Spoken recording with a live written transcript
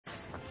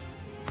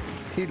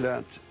He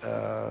learnt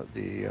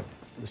the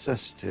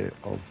necessity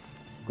of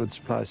a good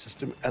supply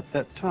system at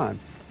that time.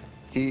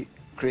 He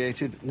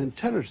created an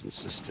intelligence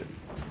system.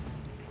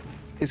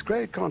 His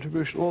great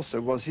contribution also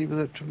was he was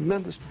a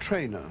tremendous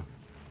trainer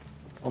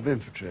of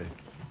infantry.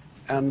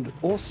 And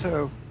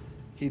also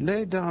he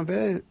laid down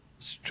very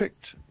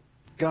strict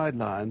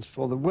guidelines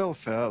for the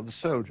welfare of the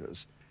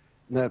soldiers,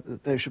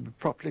 that they should be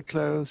properly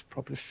clothed,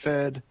 properly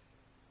fed,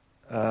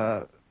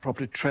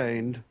 properly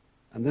trained,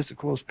 and this, of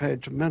course,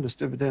 paid tremendous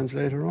dividends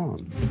later on.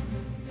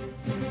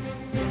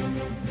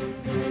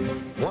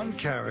 One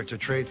character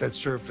trait that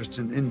surfaced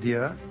in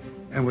India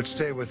and would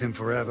stay with him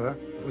forever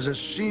was a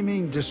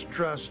seeming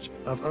distrust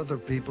of other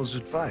people's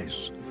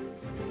advice.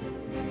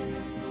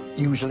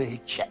 Usually he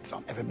checked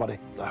on everybody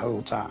the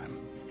whole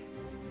time.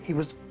 He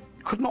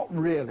could not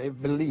really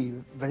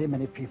believe very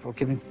many people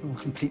giving him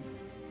complete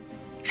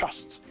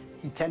trust.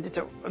 He tended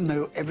to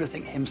know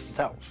everything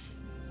himself.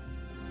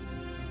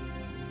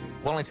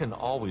 Wellington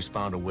always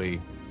found a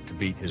way to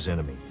beat his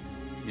enemy.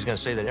 He's going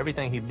to say that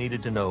everything he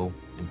needed to know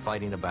in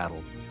fighting a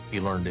battle, he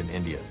learned in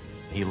India.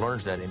 He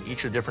learns that in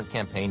each different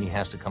campaign, he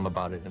has to come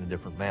about it in a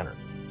different manner.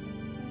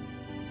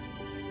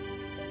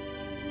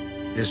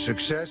 His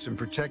success in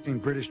protecting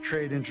British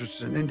trade interests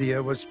in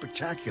India was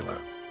spectacular.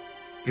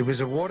 He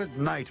was awarded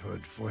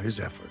knighthood for his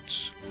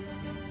efforts.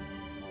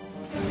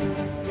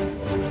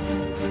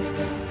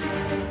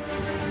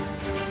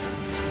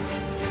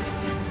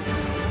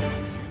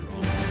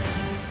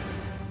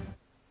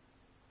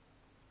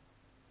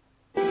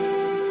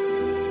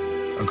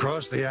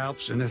 Across the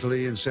Alps in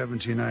Italy in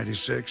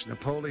 1796,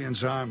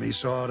 Napoleon's army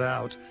sought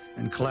out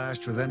and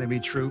clashed with enemy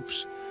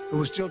troops who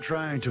were still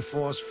trying to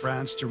force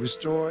France to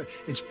restore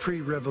its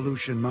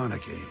pre-revolution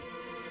monarchy.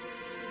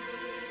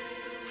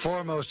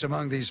 Foremost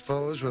among these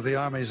foes were the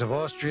armies of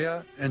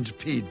Austria and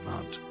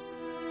Piedmont.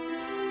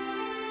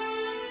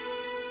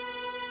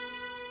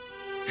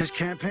 His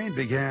campaign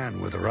began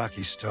with a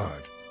rocky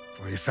start,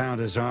 for he found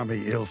his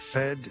army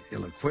ill-fed,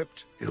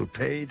 ill-equipped,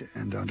 ill-paid,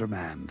 and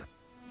undermanned.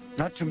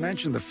 Not to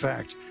mention the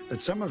fact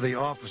that some of the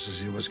officers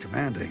he was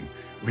commanding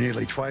were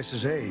nearly twice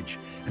his age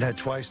and had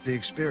twice the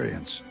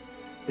experience.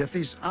 Yet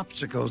these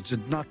obstacles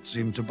did not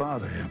seem to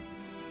bother him.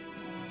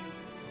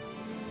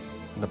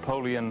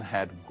 Napoleon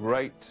had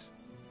great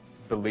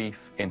belief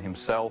in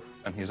himself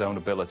and his own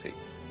ability.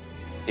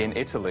 In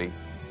Italy,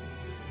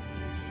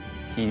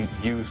 he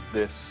used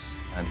this,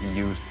 and he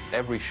used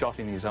every shot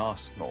in his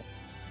arsenal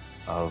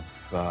of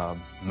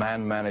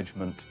man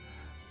management,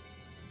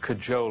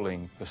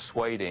 cajoling,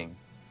 persuading,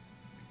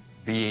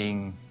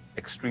 being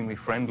extremely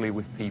friendly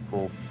with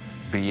people,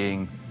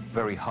 being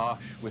very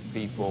harsh with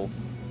people,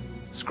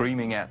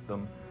 screaming at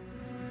them,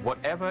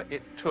 whatever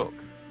it took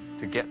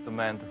to get the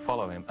man to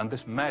follow him. And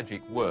this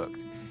magic worked.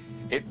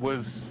 It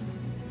was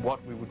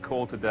what we would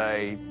call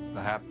today,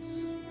 perhaps,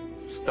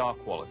 star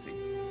quality.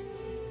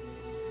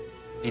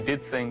 He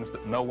did things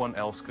that no one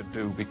else could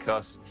do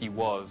because he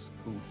was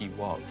who he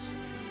was.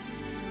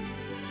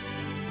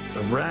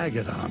 The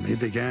ragged army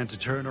began to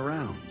turn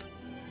around.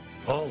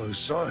 All who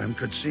saw him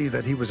could see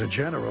that he was a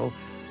general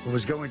who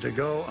was going to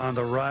go on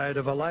the ride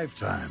of a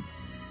lifetime,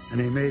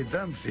 and he made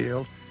them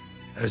feel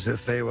as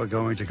if they were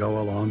going to go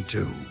along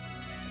too.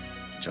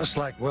 Just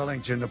like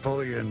Wellington,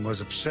 Napoleon was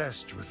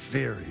obsessed with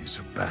theories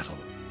of battle.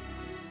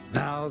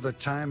 Now the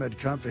time had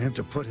come for him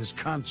to put his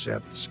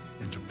concepts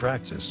into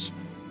practice.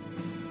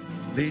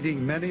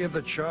 Leading many of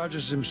the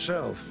charges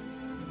himself,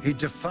 he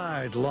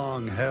defied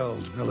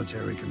long-held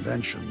military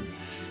convention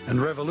and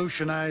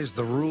revolutionized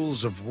the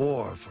rules of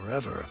war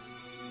forever.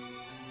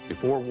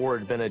 Before war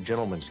had been a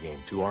gentleman's game.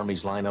 Two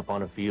armies line up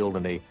on a field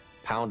and they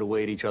pound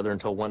away at each other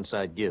until one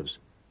side gives.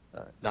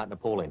 Not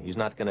Napoleon. He's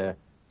not going to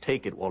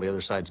take it while the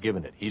other side's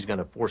giving it. He's going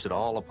to force it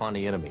all upon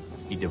the enemy.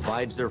 He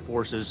divides their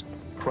forces,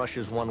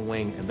 crushes one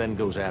wing, and then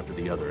goes after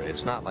the other.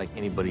 It's not like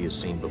anybody has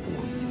seen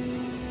before.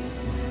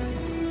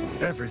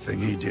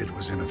 Everything he did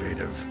was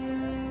innovative.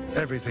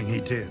 Everything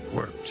he did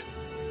worked.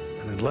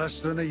 And in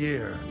less than a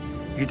year,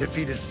 he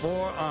defeated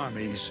 4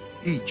 armies,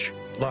 each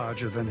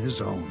larger than his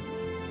own.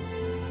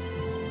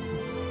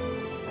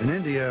 In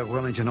India,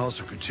 Wellington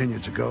also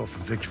continued to go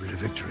from victory to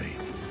victory.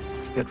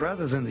 Yet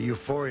rather than the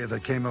euphoria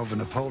that came over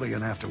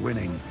Napoleon after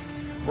winning,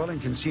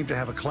 Wellington seemed to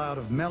have a cloud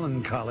of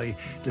melancholy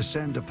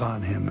descend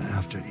upon him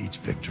after each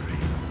victory.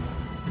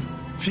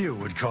 Few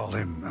would call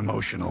him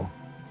emotional,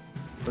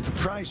 but the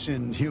price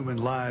in human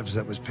lives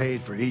that was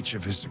paid for each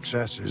of his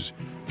successes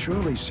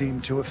truly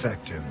seemed to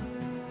affect him.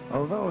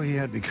 Although he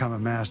had become a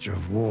master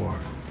of war,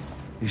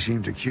 he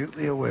seemed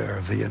acutely aware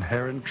of the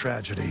inherent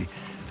tragedy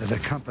that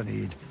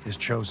accompanied his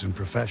chosen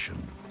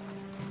profession.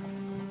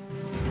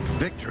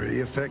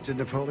 Victory affected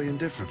Napoleon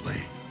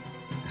differently.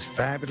 His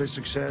fabulous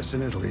success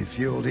in Italy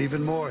fueled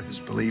even more his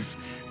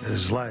belief that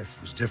his life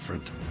was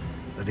different,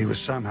 that he was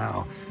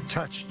somehow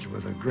touched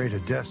with a greater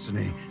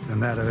destiny than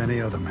that of any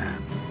other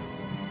man.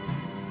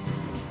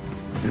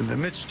 In the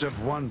midst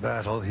of one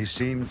battle, he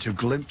seemed to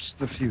glimpse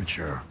the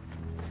future.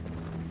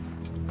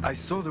 I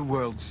saw the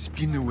world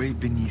spin away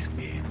beneath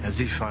me, as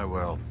if I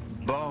were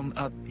borne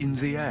up in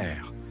the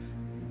air.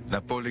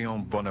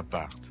 Napoleon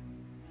Bonaparte,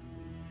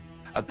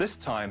 At this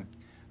time,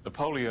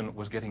 Napoleon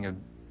was getting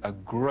a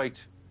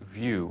great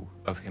view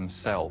of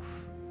himself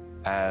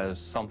as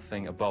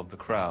something above the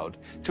crowd.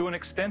 To an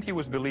extent, he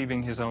was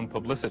believing his own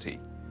publicity,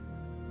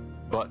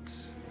 but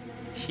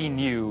he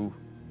knew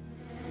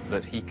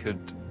that he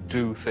could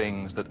do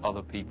things that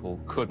other people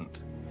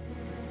couldn't.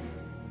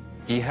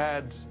 He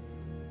had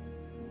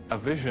a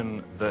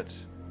vision that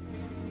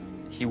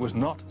he was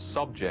not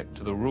subject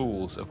to the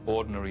rules of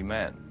ordinary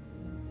men,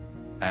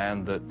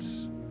 and that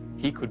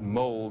he could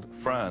mold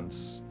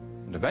France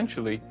and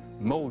eventually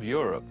mold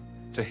Europe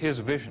to his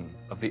vision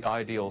of the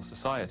ideal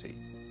society,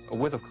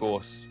 with, of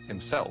course,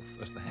 himself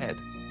as the head.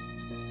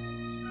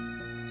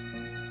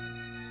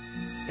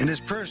 In his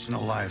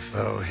personal life,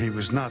 though, he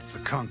was not the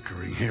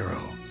conquering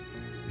hero.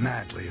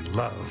 Madly in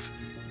love,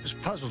 he was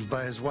puzzled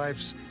by his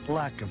wife's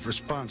lack of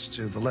response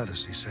to the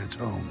letters he sent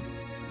home.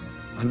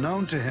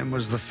 Unknown to him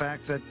was the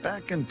fact that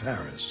back in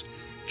Paris,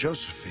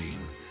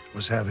 Josephine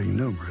was having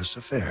numerous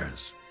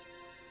affairs.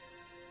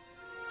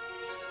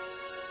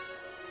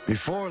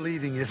 Before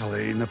leaving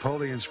Italy,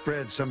 Napoleon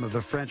spread some of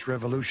the French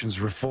Revolution's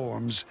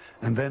reforms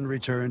and then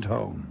returned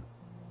home,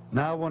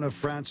 now one of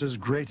France's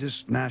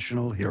greatest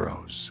national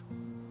heroes.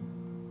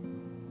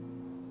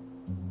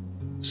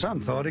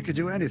 Some thought he could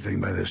do anything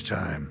by this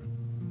time,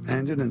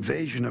 and an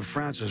invasion of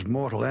France's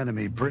mortal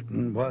enemy,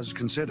 Britain, was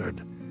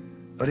considered.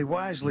 But he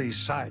wisely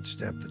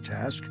sidestepped the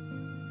task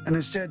and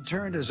instead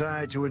turned his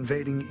eye to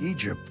invading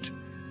Egypt.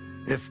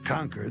 If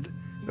conquered,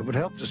 it would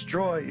help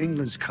destroy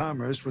England's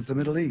commerce with the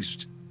Middle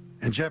East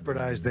and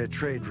jeopardize their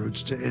trade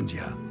routes to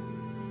India.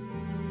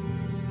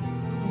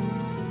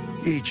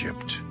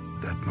 Egypt,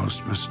 that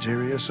most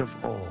mysterious of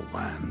all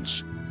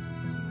lands.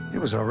 He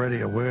was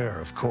already aware,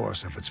 of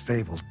course, of its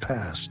fabled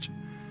past.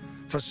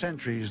 For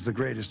centuries, the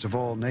greatest of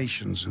all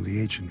nations in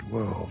the ancient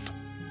world.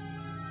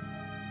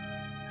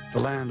 The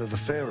land of the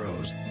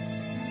pharaohs,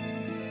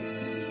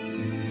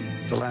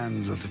 the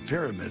land of the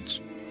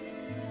pyramids,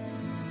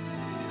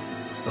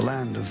 the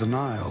land of the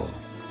Nile,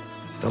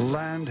 the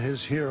land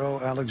his hero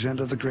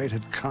Alexander the Great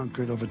had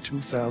conquered over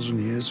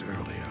 2,000 years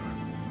earlier.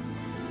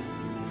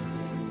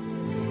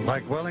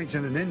 Like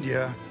Wellington in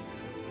India,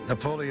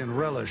 Napoleon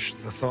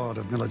relished the thought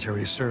of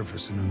military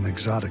service in an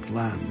exotic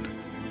land.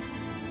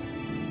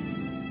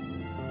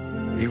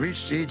 He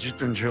reached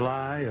Egypt in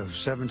July of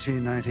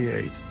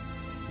 1798.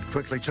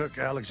 Quickly took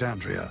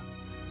Alexandria.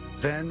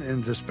 Then,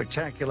 in the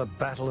spectacular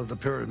Battle of the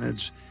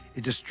Pyramids,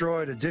 he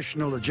destroyed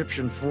additional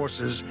Egyptian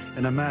forces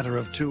in a matter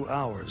of 2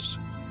 hours.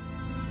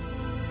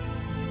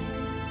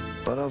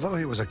 But although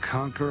he was a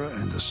conqueror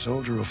and a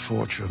soldier of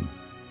fortune,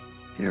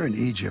 here in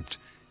Egypt,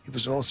 he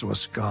was also a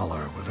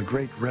scholar with a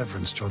great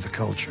reverence toward the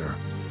culture.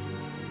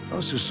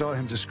 Those who saw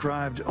him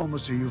described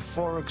almost a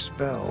euphoric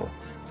spell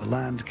the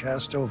land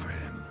cast over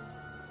him.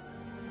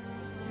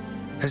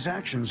 His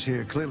actions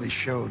here clearly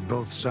showed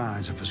both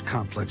sides of his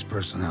complex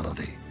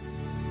personality.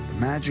 The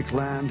Magic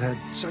Land had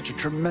such a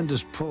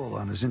tremendous pull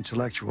on his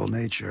intellectual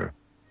nature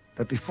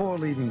that before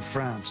leaving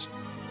France,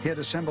 he had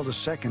assembled a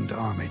second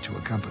army to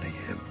accompany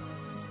him.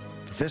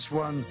 But this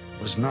one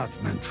was not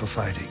meant for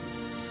fighting.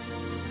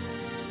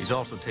 He's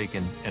also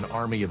taken an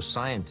army of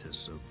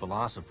scientists, of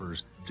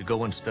philosophers, to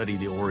go and study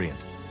the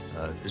Orient.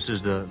 This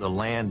is the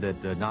land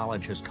that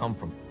knowledge has come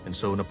from, and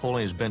so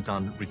Napoleon is bent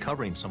on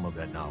recovering some of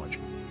that knowledge.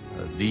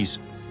 These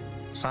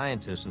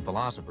scientists and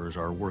philosophers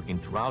are working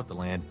throughout the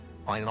land,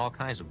 finding all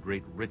kinds of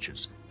great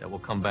riches that will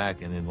come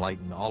back and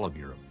enlighten all of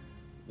Europe.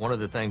 One of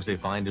the things they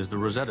find is the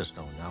Rosetta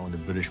Stone, now in the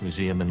British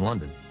Museum in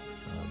London.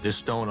 This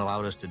stone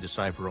allowed us to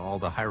decipher all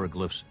the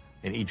hieroglyphs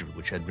in Egypt,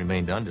 which had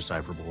remained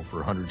undecipherable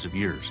for hundreds of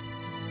years.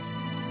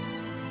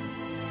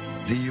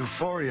 The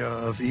euphoria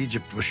of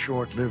Egypt was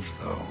short-lived,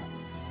 though.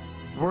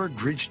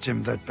 Word reached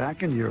him that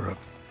back in Europe,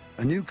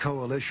 a new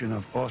coalition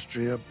of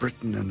Austria,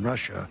 Britain, and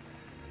Russia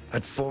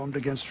had formed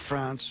against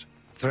France,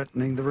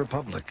 threatening the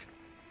Republic.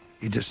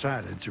 He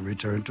decided to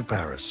return to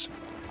Paris.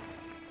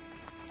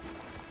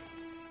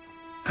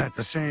 At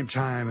the same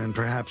time, and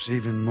perhaps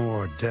even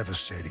more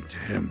devastating to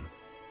him,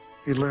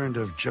 he learned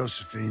of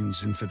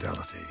Josephine's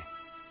infidelity.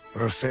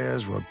 Her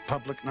affairs were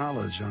public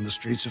knowledge on the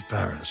streets of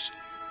Paris,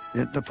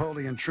 yet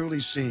Napoleon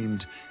truly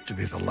seemed to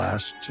be the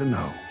last to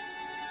know.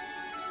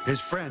 His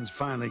friends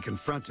finally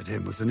confronted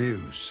him with the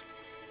news.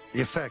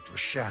 The effect was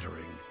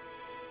shattering.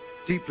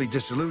 Deeply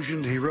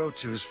disillusioned, he wrote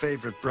to his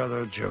favorite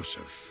brother,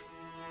 Joseph.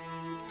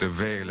 The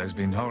veil has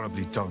been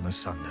horribly torn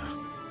asunder.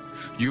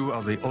 You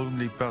are the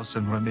only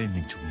person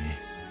remaining to me.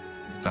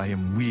 I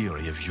am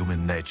weary of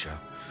human nature.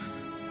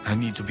 I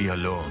need to be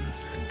alone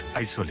and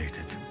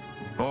isolated.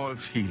 All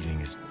feeling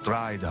is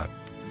dried up.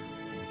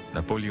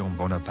 Napoleon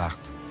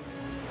Bonaparte.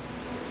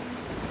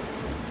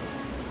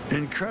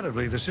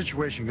 Incredibly, the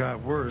situation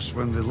got worse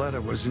when the letter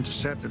was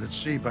intercepted at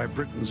sea by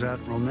Britain's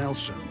Admiral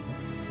Nelson.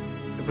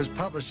 It was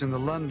published in the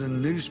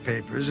London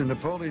newspapers, and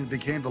Napoleon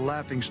became the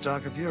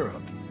laughingstock of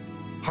Europe.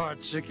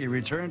 Heartsick, he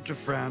returned to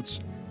France,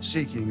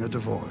 seeking a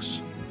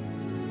divorce.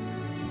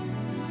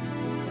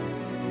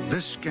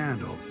 This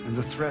scandal and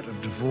the threat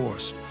of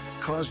divorce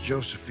caused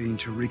Josephine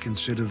to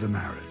reconsider the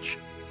marriage.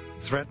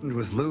 Threatened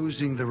with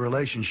losing the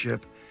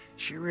relationship,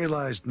 she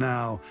realized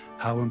now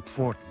how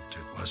important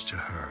it was to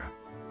her.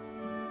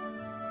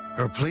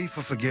 Her plea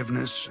for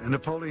forgiveness and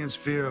Napoleon's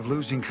fear of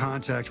losing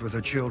contact with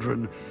her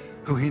children,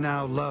 who he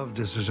now loved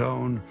as his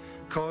own,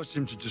 caused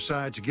him to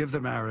decide to give the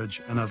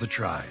marriage another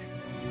try.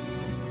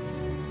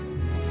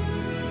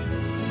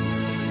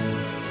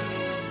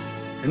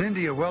 In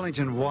India,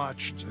 Wellington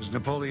watched as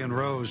Napoleon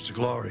rose to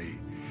glory,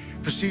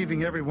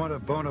 perceiving every one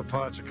of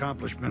Bonaparte's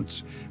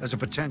accomplishments as a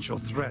potential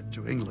threat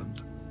to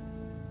England.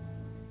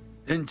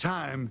 In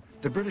time,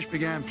 the British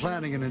began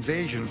planning an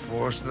invasion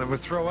force that would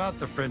throw out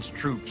the French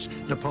troops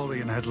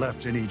Napoleon had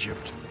left in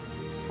Egypt.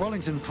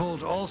 Wellington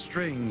pulled all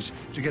strings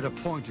to get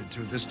appointed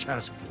to this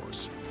task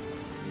force.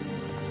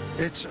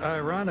 It's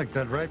ironic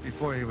that right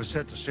before he was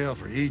set to sail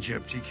for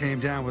Egypt, he came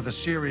down with a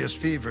serious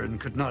fever and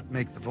could not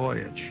make the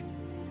voyage.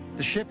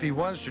 The ship he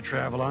was to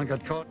travel on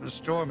got caught in a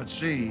storm at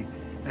sea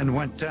and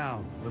went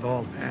down with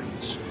all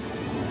hands.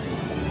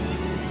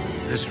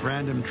 This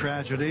random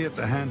tragedy at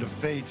the hand of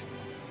fate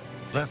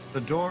left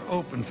the door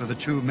open for the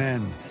two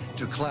men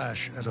to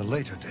clash at a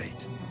later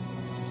date.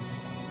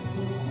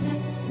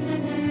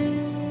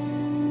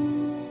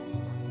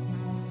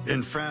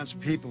 In France,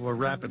 people were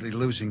rapidly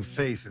losing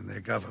faith in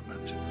their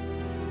government.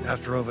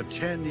 After over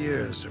 10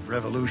 years of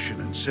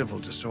revolution and civil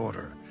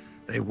disorder,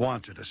 they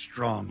wanted a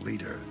strong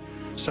leader,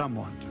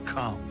 someone to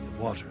calm the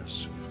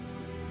waters.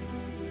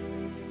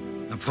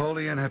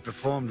 Napoleon had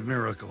performed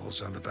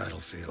miracles on the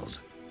battlefield.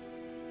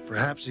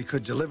 Perhaps he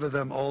could deliver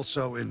them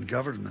also in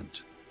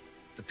government.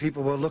 The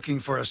people were looking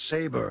for a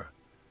saber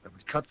that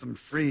would cut them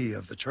free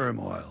of the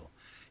turmoil.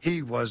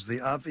 He was the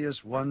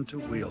obvious one to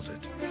wield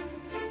it.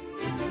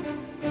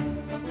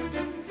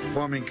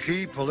 Forming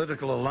key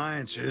political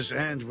alliances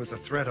and with the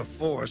threat of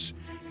force,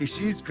 he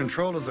seized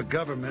control of the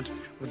government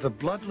with a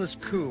bloodless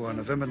coup on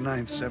November 9,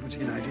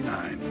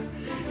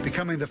 1799,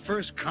 becoming the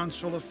first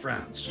consul of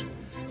France,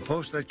 a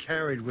post that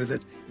carried with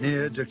it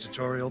near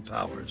dictatorial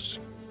powers.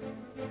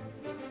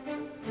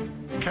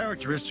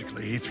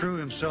 Characteristically, he threw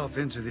himself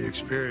into the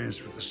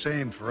experience with the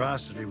same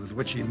ferocity with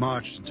which he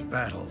marched into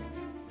battle.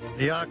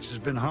 The ox has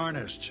been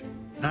harnessed.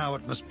 Now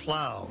it must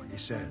plow, he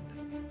said.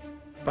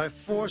 By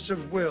force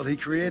of will, he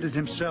created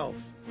himself.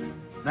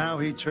 Now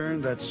he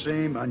turned that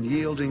same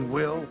unyielding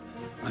will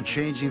on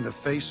changing the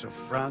face of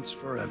France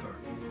forever.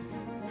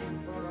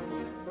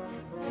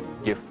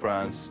 Give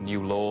France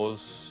new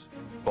laws,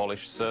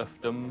 abolish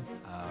serfdom,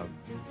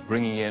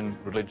 bringing in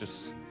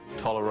religious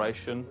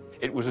toleration.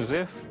 It was as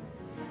if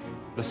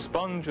the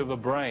sponge of the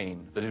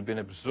brain that had been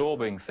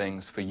absorbing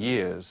things for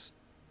years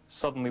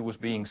suddenly was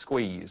being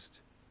squeezed,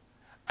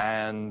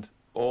 and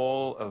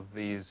all of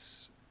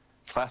these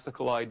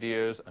classical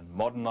ideas and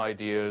modern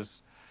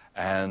ideas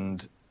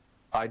and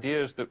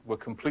ideas that were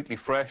completely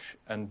fresh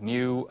and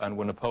new and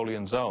were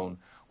Napoleon's own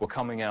were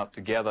coming out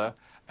together,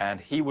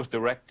 and he was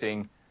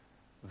directing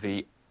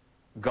the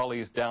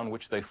gullies down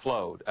which they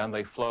flowed, and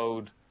they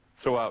flowed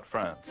throughout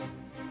France.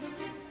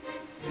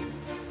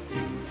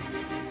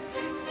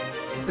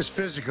 His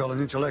physical and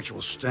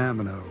intellectual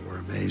stamina were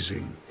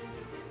amazing.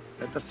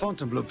 At the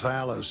Fontainebleau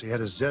Palace, he had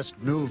his desk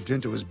moved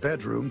into his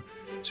bedroom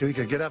so he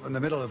could get up in the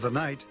middle of the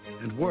night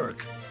and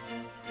work.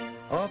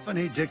 Often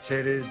he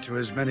dictated to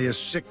as many as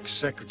 6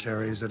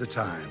 secretaries at a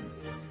time,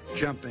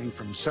 jumping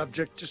from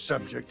subject to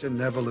subject and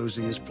never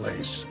losing his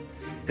place.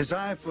 His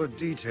eye for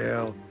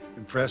detail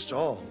impressed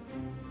all,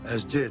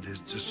 as did his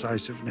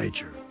decisive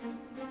nature.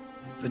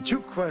 The 2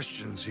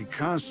 questions he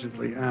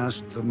constantly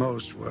asked the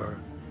most were,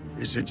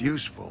 is it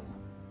useful?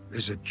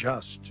 Is it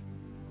just?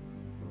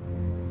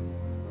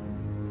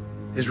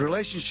 His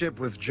relationship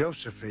with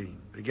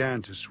Josephine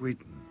began to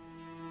sweeten.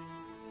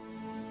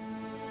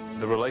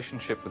 The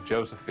relationship with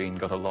Josephine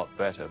got a lot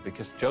better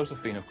because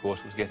Josephine, of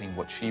course, was getting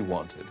what she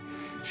wanted.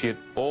 She had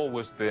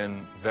always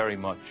been very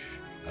much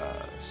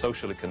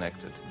socially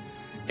connected,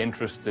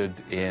 interested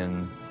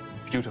in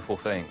beautiful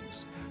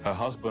things. Her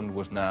husband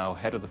was now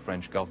head of the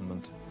French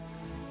government.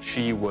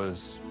 She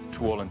was,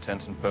 to all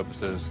intents and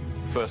purposes,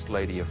 First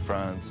Lady of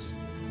France.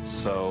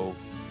 So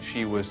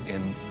she was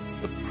in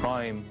the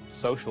prime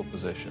social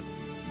position.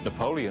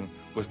 Napoleon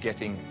was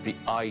getting the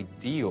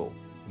ideal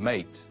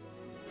mate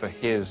for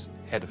his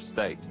head of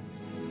state.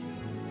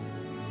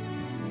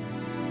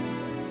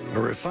 A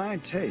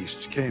refined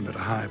taste came at a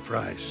high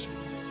price.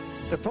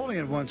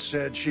 Napoleon once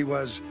said she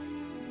was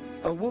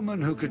a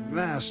woman who could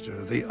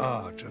master the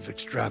art of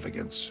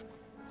extravagance.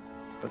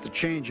 But the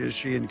changes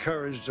she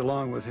encouraged,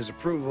 along with his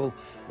approval,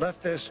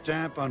 left their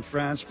stamp on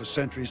France for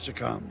centuries to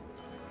come.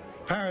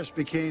 Paris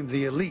became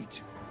the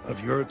elite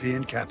of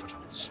European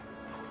capitals.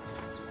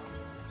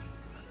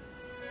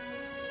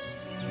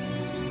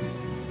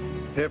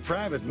 Their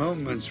private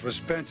moments were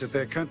spent at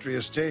their country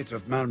estate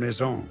of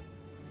Malmaison.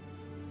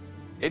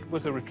 It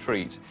was a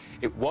retreat.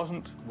 It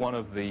wasn't one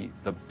of the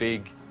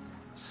big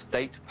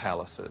state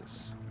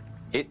palaces.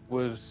 It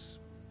was,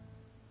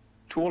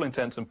 to all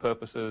intents and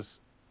purposes,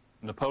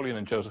 Napoleon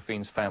and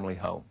Josephine's family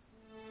home.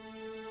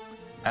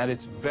 And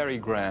it's very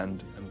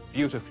grand and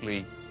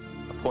beautifully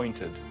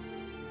appointed.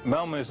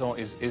 Malmaison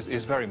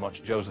is very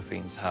much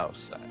Josephine's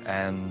house,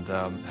 and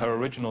her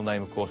original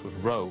name, of course, was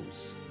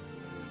Rose,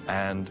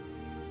 and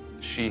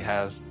she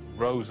has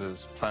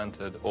roses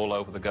planted all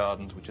over the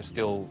gardens, which are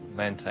still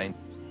maintained.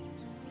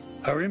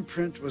 Her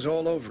imprint was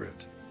all over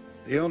it.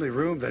 The only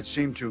room that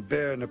seemed to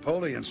bear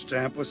Napoleon's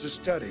stamp was the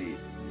study.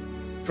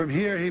 From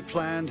here, he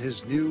planned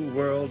his new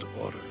world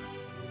order.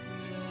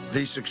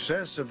 The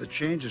success of the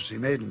changes he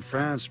made in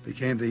France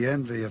became the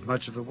envy of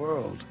much of the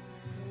world.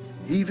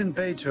 Even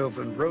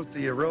Beethoven wrote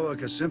the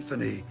Eroica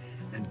Symphony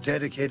and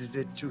dedicated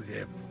it to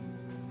him.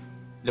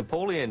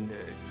 Napoleon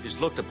is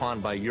looked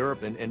upon by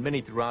Europe and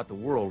many throughout the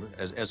world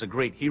as a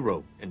great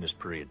hero in this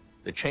period.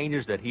 The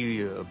changes that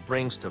he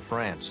brings to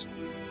France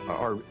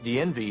are the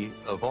envy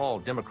of all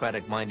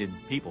democratic-minded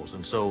peoples.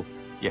 And so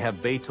you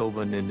have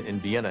Beethoven in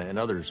Vienna and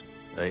others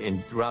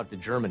throughout the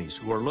Germanys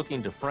who are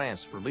looking to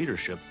France for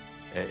leadership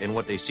in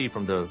what they see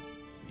from the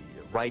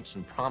rights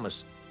and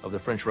promise of the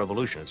French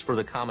Revolution. It's for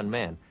the common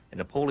man. And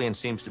Napoleon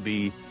seems to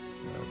be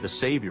the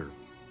savior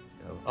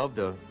of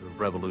the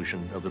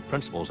revolution, of the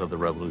principles of the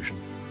revolution.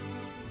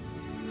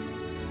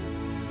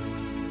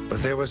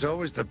 But there was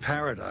always the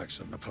paradox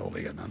of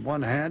Napoleon. On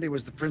one hand, he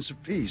was the Prince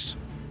of Peace.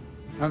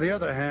 On the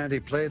other hand, he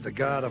played the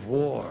god of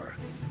war,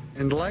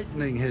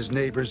 enlightening his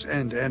neighbors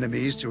and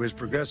enemies to his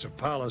progressive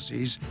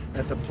policies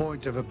at the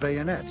point of a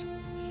bayonet.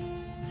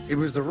 He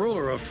was the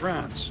ruler of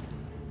France,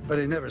 but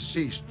he never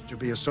ceased to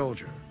be a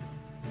soldier.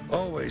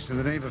 Always in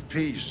the name of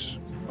peace,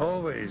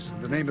 always in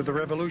the name of the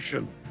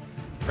revolution,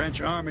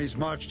 French armies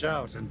marched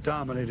out and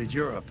dominated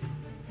Europe.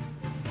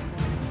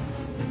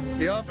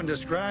 He often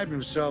described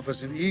himself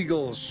as an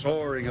eagle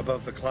soaring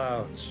above the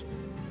clouds,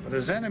 but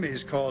his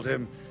enemies called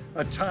him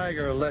a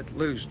tiger let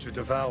loose to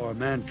devour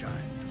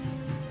mankind.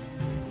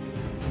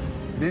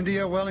 In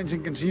India,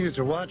 Wellington continued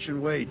to watch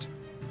and wait.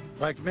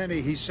 Like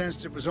many, he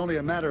sensed it was only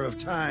a matter of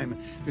time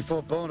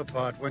before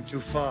Bonaparte went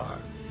too far.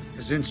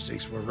 His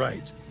instincts were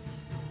right.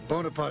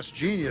 Bonaparte's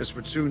genius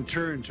would soon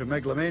turn to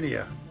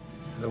megalomania,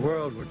 and the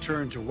world would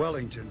turn to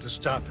Wellington to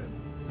stop him.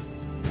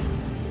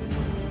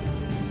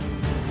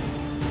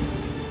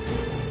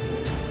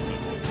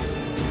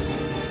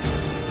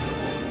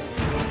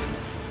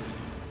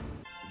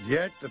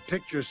 Yet the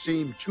picture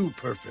seemed too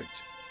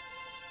perfect.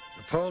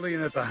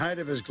 Napoleon, at the height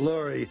of his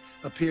glory,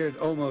 appeared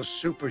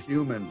almost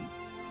superhuman.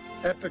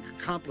 Epic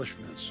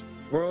accomplishments,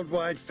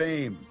 worldwide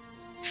fame,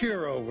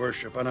 hero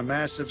worship on a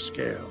massive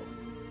scale.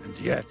 And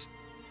yet,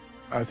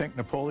 I think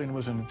Napoleon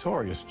was a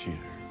notorious cheater.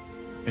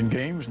 In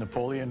games,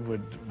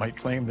 Napoleon might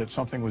claim that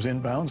something was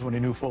inbounds when he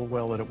knew full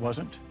well that it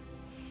wasn't.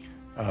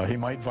 He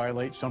might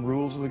violate some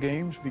rules of the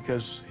games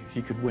because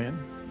he could win.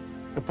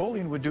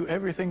 Napoleon would do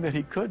everything that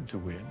he could to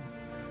win,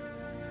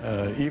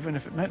 even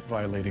if it meant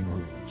violating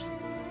rules.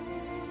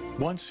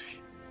 Once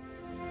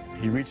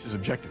he reached his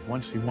objective,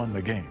 once he won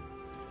the game,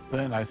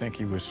 then I think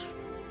he was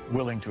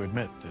willing to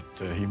admit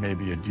that he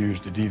maybe had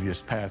used a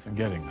devious path in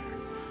getting there.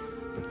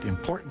 But the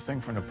important thing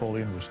for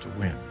Napoleon was to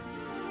win.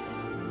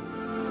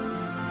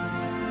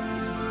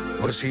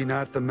 Was he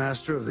not the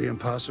master of the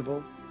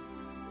impossible?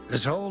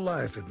 His whole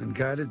life had been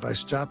guided by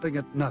stopping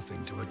at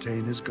nothing to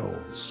attain his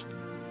goals.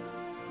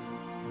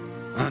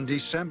 On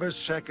December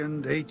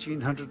 2nd,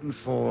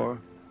 1804,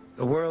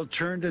 the world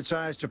turned its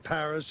eyes to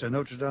Paris and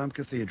Notre Dame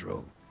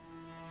Cathedral.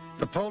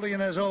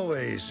 Napoleon, as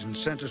always, in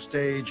center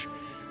stage,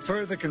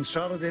 further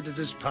consolidated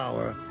his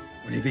power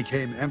when he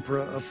became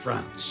Emperor of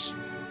France.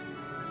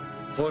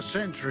 For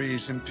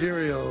centuries,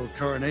 imperial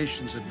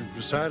coronations had been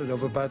presided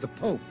over by the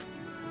Pope.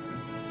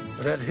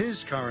 But at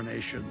his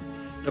coronation,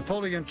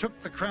 Napoleon took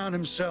the crown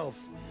himself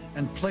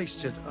and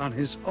placed it on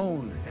his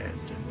own head.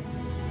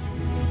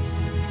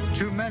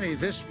 To many,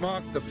 this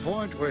marked the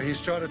point where he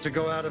started to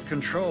go out of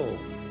control.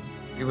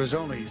 He was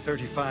only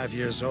 35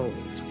 years old.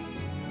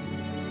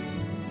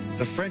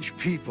 The French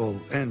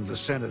people and the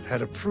Senate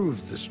had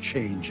approved this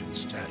change in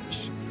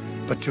status,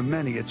 but to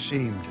many it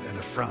seemed an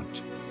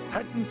affront.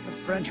 Hadn't the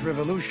French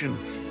Revolution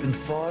been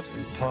fought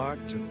in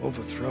part to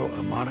overthrow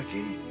a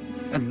monarchy?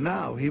 And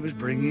now he was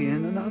bringing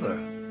in another.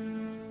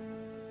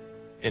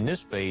 In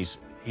this phase,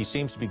 he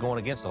seems to be going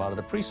against a lot of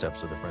the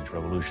precepts of the French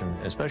Revolution,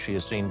 especially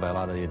as seen by a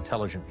lot of the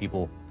intelligent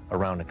people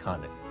around the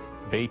continent.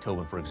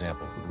 Beethoven, for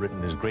example, who had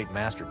written his great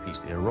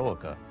masterpiece, the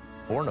Eroica,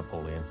 for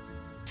Napoleon,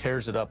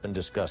 tears it up in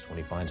disgust when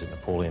he finds that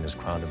Napoleon has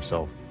crowned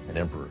himself an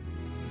emperor.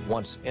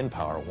 Once in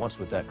power, once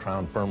with that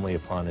crown firmly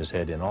upon his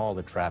head and all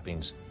the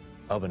trappings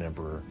of an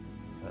emperor,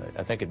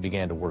 I think it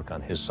began to work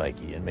on his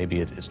psyche, and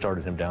maybe it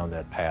started him down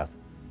that path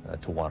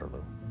to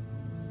Waterloo.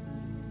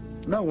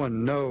 No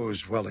one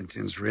knows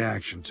Wellington's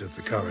reaction to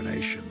the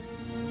coronation,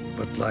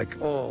 but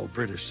like all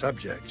British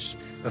subjects,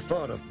 the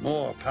thought of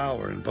more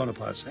power in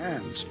Bonaparte's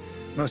hands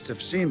must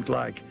have seemed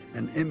like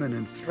an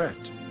imminent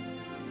threat.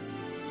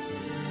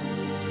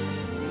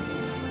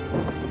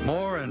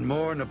 More and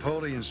more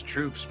Napoleon's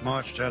troops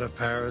marched out of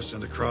Paris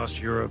and across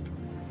Europe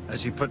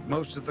as he put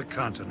most of the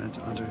continent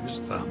under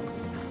his thumb.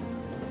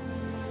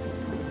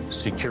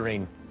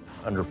 Securing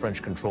under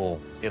French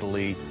control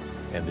Italy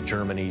and the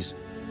Germanys,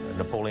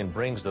 Napoleon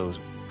brings those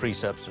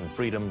precepts and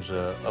freedoms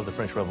of the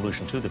French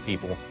Revolution to the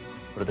people,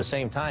 but at the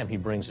same time, he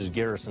brings his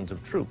garrisons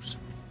of troops.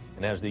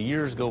 And as the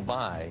years go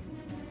by,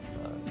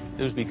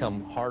 those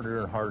become harder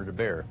and harder to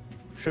bear.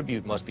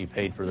 Tribute must be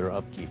paid for their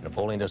upkeep.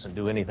 Napoleon doesn't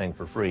do anything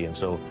for free, and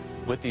so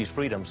with these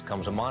freedoms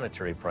comes a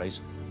monetary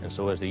price, and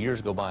so as the years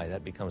go by,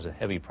 that becomes a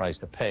heavy price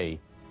to pay,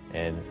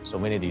 and so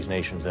many of these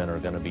nations then are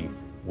going to be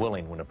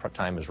willing, when the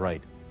time is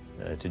right,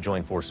 to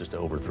join forces to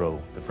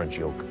overthrow the French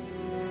yoke.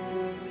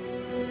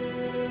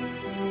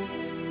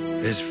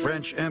 His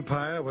French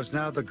Empire was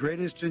now the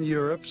greatest in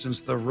Europe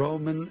since the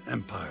Roman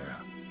Empire.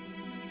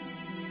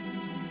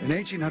 In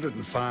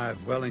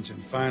 1805,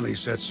 Wellington finally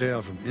set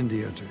sail from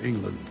India to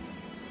England.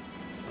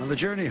 On the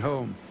journey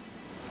home,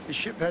 his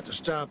ship had to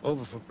stop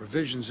over for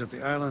provisions at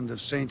the island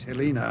of St.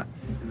 Helena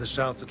in the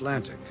South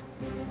Atlantic.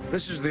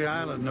 This is the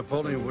island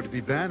Napoleon would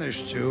be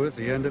banished to at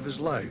the end of his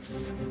life.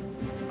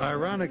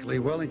 Ironically,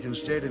 Wellington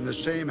stayed in the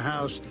same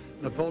house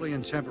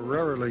Napoleon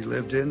temporarily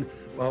lived in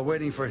while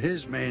waiting for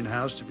his main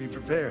house to be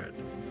prepared.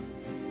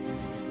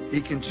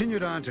 He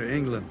continued on to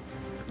England.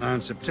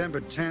 On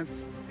September 10th,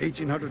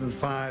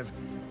 1805,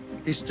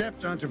 he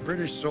stepped onto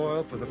British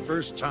soil for the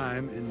first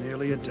time in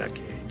nearly a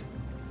decade.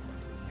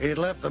 He had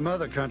left the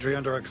mother country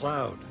under a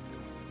cloud,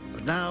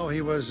 but now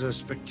he was a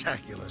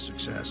spectacular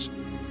success,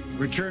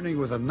 returning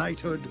with a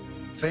knighthood,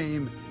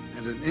 fame,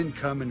 and an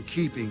income in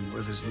keeping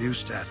with his new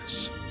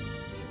status.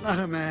 Not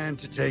a man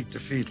to take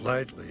defeat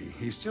lightly,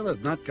 he still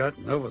had not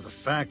gotten over the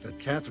fact that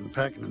Catherine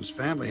Pakenham's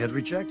family had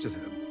rejected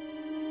him.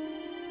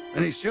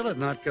 And he still had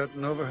not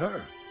gotten over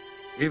her,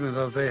 even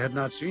though they had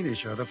not seen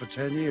each other for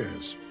 10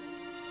 years.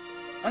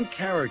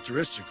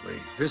 Uncharacteristically,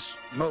 this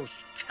most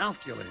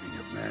calculating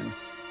of men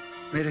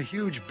made a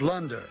huge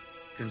blunder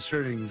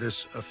concerning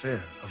this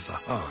affair of the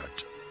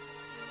heart.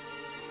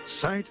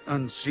 Sight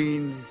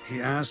unseen,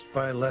 he asked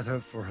by letter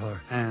for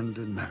her hand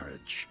in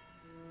marriage.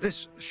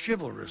 This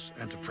chivalrous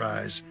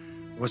enterprise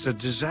was a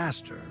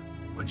disaster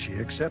when she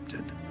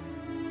accepted.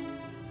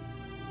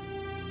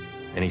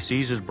 And he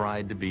sees his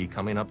bride-to-be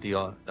coming up the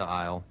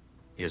aisle.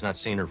 He has not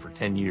seen her for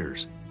 10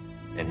 years.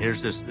 And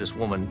here's this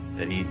woman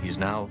that he's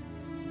now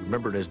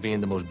remembered as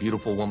being the most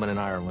beautiful woman in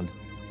Ireland.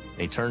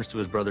 And he turns to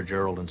his brother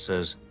Gerald and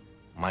says,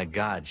 "My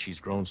God, she's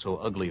grown so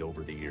ugly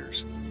over the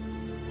years."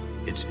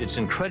 It's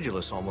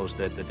incredulous almost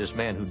that this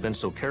man who'd been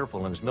so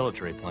careful in his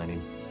military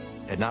planning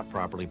had not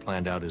properly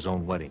planned out his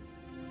own wedding.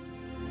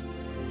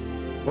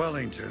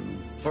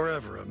 Wellington,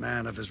 forever a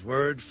man of his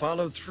word,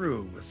 followed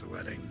through with the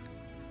wedding.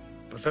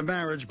 But the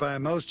marriage, by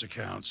most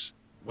accounts,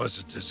 was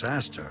a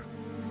disaster.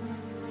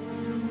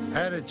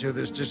 Added to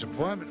this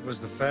disappointment was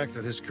the fact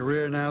that his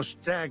career now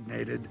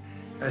stagnated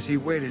as he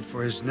waited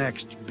for his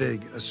next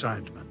big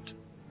assignment.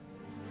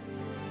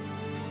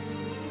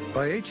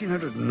 By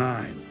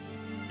 1809,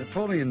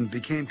 Napoleon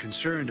became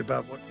concerned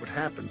about what would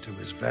happen to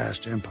his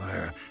vast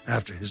empire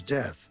after his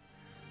death.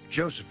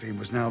 Josephine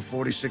was now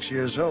 46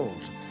 years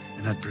old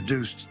and had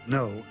produced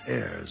no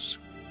heirs.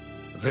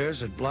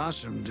 Theirs had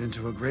blossomed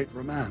into a great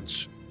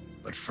romance,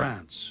 but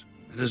France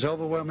and his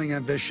overwhelming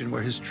ambition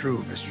were his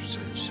true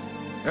mistresses.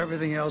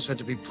 Everything else had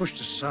to be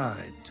pushed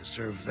aside to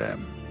serve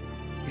them.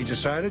 He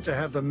decided to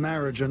have the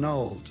marriage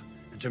annulled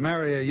and to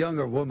marry a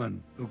younger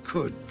woman who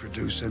could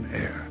produce an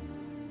heir.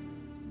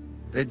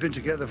 They'd been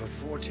together for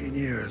 14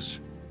 years.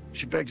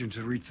 She begged him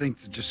to rethink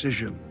the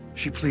decision.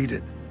 She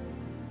pleaded.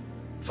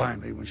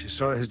 Finally, when she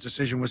saw his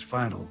decision was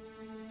final,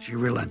 she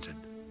relented.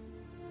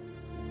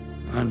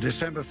 On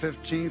December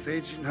 15th,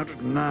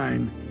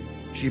 1809,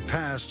 she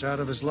passed out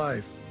of his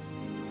life,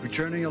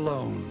 returning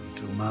alone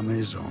to Ma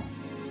Maison.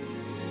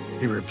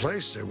 He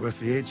replaced her with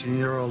the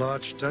 18-year-old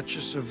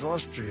Archduchess of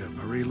Austria,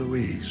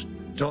 Marie-Louise,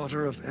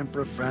 daughter of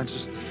Emperor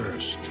Francis I.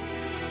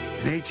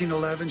 In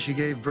 1811, she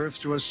gave birth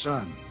to a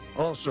son,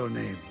 also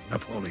named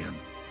Napoleon,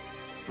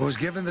 who was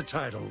given the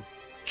title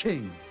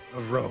King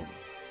of Rome.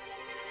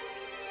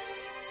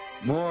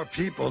 More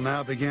people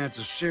now began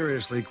to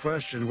seriously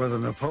question whether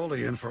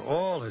Napoleon, for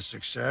all his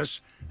success,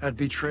 had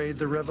betrayed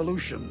the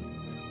revolution.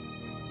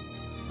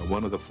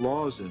 One of the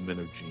flaws in men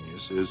of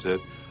genius is that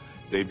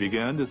they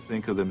began to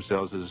think of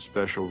themselves as a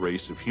special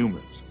race of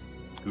humans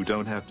who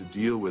don't have to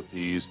deal with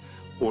these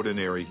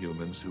ordinary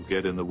humans who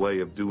get in the way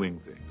of doing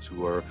things,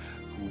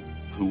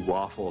 who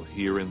waffle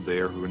here and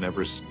there, who are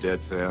never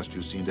steadfast,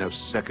 who seem to have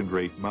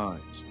second-rate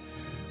minds.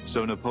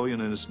 So Napoleon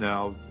is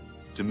now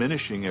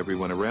diminishing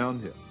everyone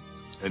around him.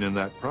 And in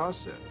that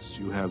process,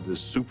 you have this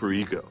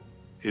superego.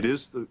 It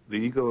is the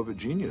ego of a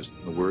genius.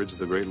 In the words of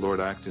the great Lord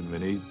Acton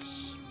many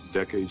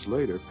decades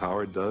later,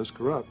 power does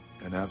corrupt,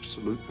 and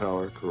absolute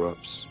power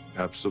corrupts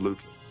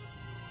absolutely.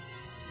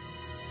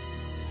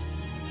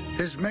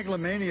 His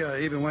megalomania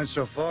even went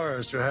so far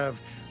as to have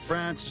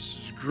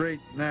France's great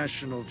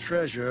national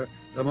treasure,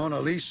 the Mona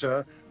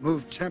Lisa,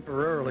 moved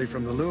temporarily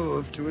from the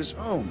Louvre to his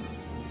home,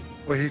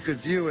 where he could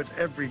view it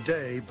every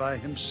day by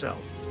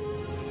himself.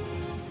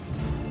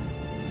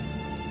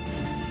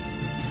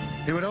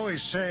 He would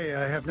always say,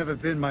 "I have never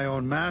been my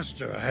own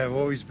master. I have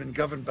always been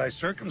governed by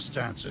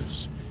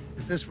circumstances."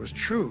 If this was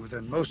true,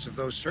 then most of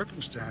those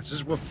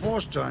circumstances were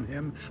forced on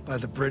him by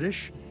the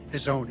British,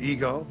 his own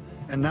ego,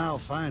 and now,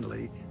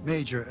 finally,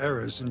 major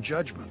errors in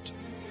judgment.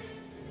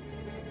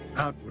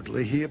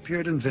 Outwardly, he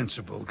appeared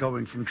invincible,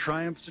 going from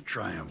triumph to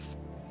triumph.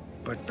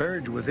 But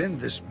buried within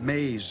this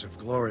maze of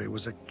glory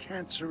was a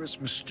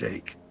cancerous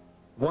mistake,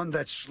 one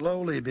that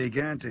slowly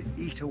began to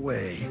eat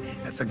away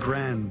at the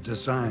grand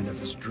design of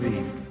his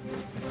dream.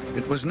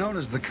 It was known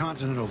as the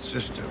Continental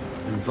System,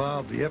 and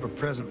involved the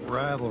ever-present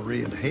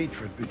rivalry and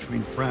hatred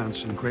between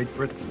France and Great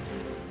Britain.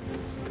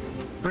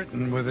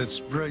 Britain, with its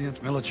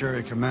brilliant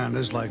military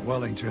commanders like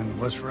Wellington,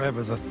 was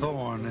forever the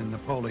thorn in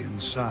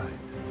Napoleon's side.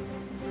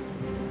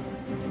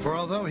 For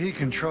although he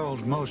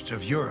controlled most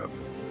of Europe,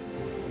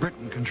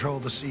 Britain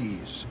controlled the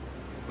seas.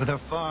 With her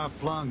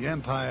far-flung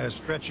empire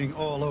stretching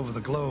all over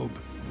the globe,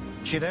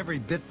 she had every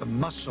bit the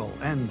muscle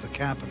and the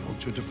capital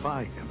to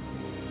defy him.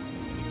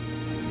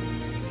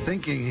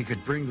 Thinking he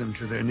could bring them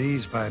to their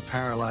knees by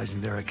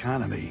paralyzing their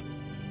economy,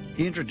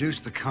 he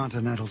introduced the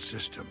Continental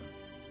System.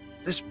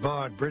 This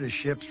barred British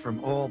ships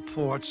from all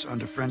ports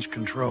under French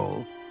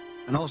control,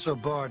 and also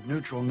barred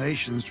neutral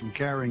nations from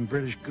carrying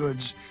British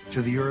goods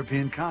to the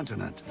European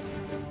continent.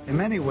 In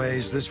many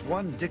ways, this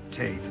one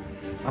dictate,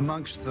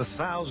 amongst the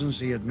thousands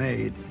he had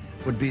made,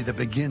 would be the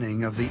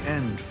beginning of the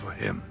end for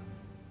him.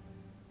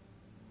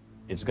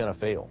 It's going to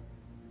fail.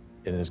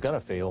 And it's going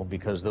to fail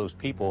because those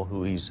people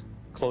who he's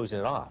closing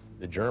it off,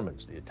 the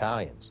Germans, the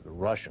Italians, the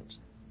Russians,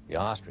 the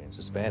Austrians,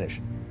 the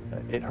Spanish,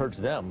 it hurts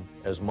them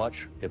as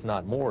much, if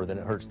not more, than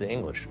it hurts the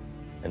English.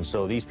 And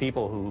so these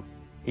people who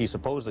he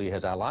supposedly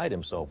has allied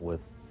himself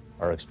with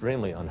are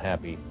extremely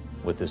unhappy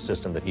with this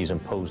system that he's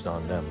imposed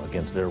on them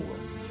against their will.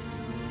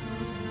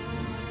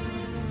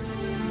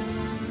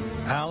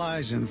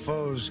 Allies and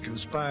foes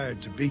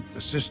conspired to beat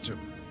the system.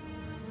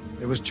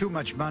 There was too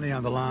much money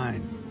on the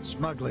line.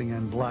 Smuggling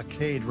and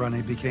blockade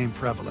running became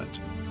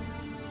prevalent.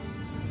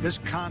 This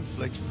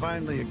conflict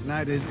finally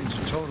ignited into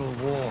total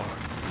war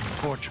with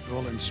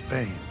Portugal and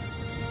Spain.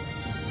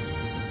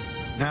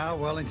 Now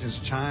Wellington's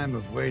time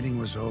of waiting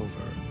was over.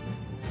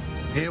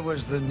 Here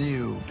was the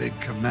new big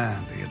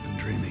command he had been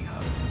dreaming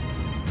of.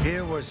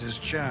 Here was his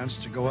chance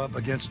to go up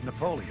against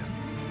Napoleon.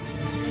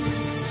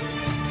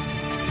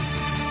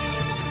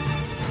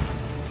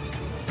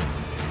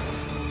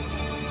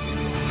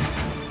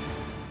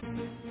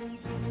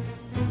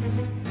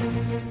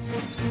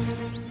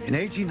 In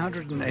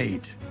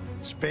 1808,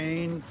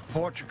 Spain,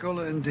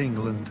 Portugal, and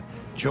England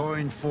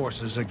joined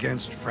forces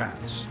against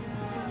France.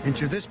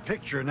 Into this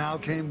picture now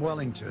came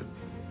Wellington,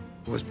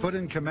 who was put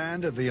in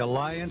command of the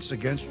alliance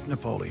against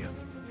Napoleon.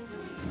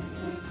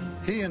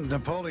 He and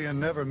Napoleon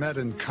never met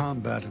in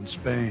combat in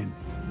Spain.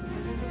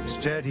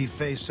 Instead, he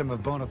faced some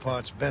of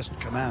Bonaparte's best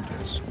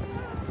commanders.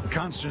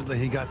 Constantly,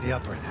 he got the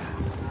upper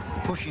hand,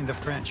 pushing the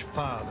French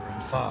farther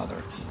and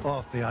farther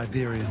off the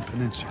Iberian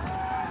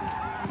Peninsula.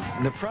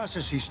 In the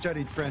process, he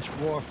studied French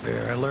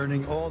warfare,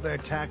 learning all their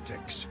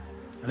tactics.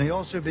 And he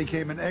also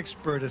became an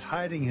expert at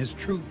hiding his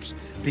troops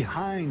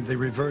behind the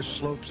reverse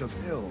slopes of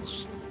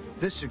hills.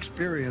 This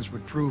experience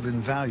would prove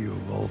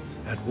invaluable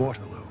at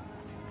Waterloo.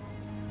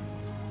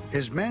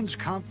 His men's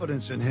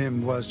confidence in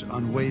him was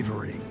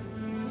unwavering,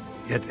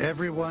 yet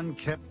everyone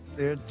kept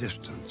their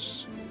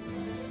distance.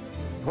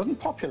 It wasn't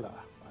popular,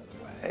 by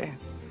the way.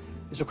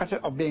 It's a question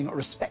of being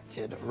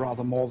respected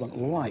rather more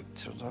than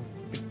liked. There's a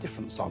big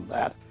difference on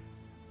that.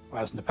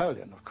 Whereas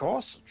Napoleon, of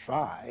course,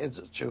 tried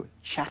to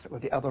chat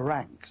with the other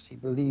ranks. He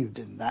believed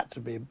in that,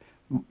 to be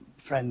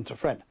friend to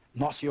friend.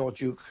 Not your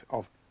Duke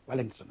of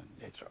Wellington,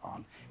 and later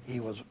on, he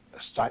was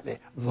slightly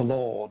the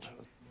Lord.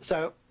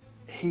 So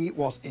he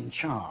was in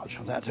charge,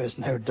 and that there is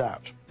no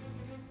doubt.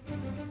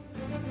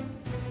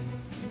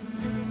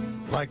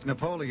 Like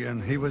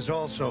Napoleon, he was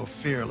also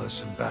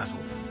fearless in battle.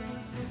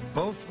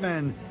 Both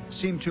men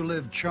seemed to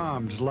live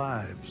charmed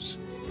lives.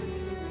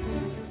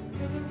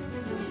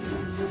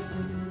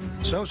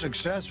 So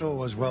successful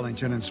was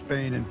Wellington in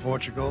Spain and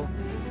Portugal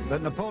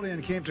that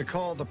Napoleon came to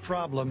call the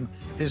problem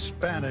his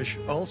Spanish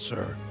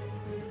ulcer.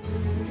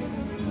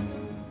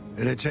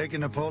 It had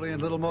taken Napoleon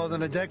little more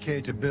than a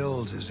decade to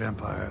build his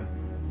empire,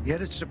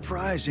 yet it's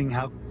surprising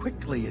how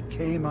quickly it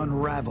came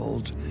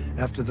unraveled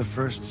after the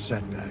first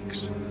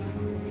setbacks.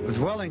 With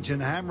Wellington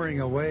hammering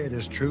away at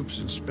his troops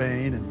in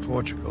Spain and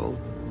Portugal,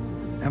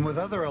 and with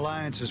other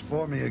alliances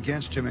forming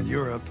against him in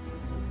Europe,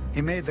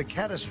 he made the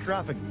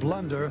catastrophic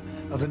blunder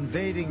of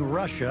invading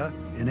Russia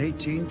in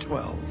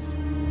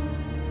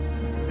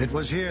 1812. It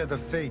was here the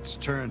fates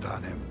turned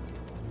on him.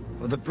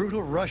 For the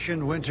brutal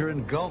Russian winter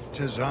engulfed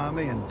his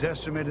army and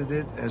decimated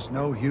it as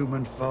no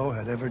human foe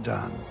had ever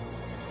done.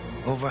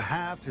 Over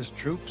half his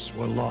troops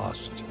were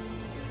lost.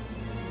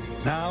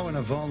 Now, in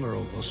a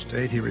vulnerable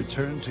state, he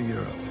returned to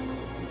Europe.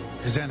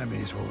 His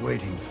enemies were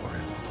waiting for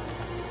him.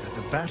 At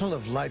the Battle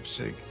of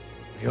Leipzig,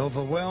 they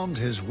overwhelmed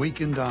his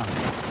weakened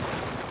army.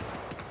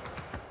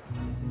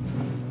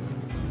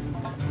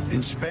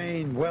 In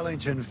Spain,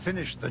 Wellington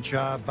finished the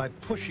job by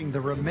pushing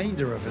the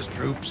remainder of his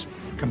troops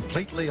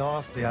completely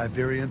off the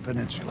Iberian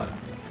Peninsula.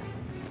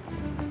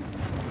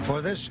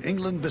 For this,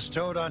 England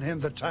bestowed on him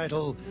the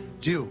title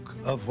Duke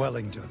of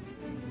Wellington.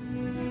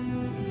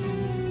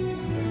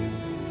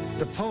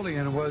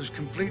 Napoleon was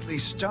completely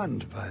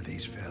stunned by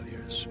these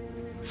failures.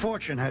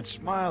 Fortune had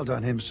smiled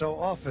on him so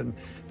often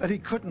that he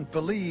couldn't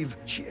believe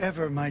she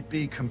ever might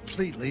be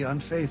completely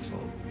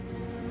unfaithful.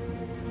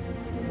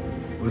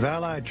 With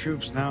Allied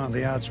troops now on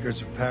the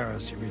outskirts of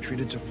Paris, he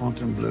retreated to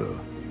Fontainebleau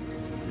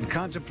and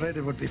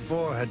contemplated what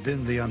before had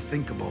been the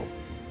unthinkable.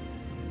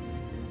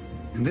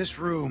 In this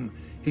room,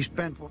 he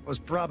spent what was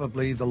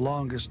probably the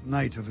longest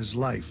night of his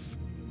life.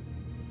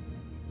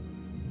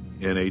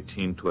 In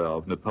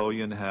 1812,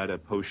 Napoleon had a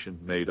potion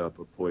made up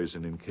of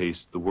poison in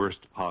case the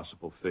worst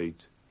possible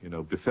fate,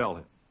 befell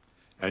him.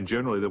 And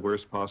generally, the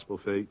worst possible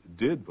fate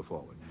did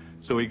befall him.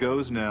 So he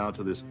goes now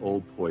to this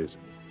old poison,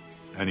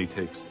 and he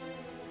takes it.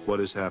 What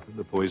has happened?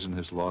 The poison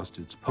has lost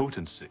its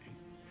potency,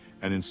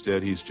 and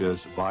instead he's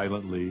just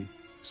violently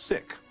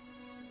sick,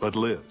 but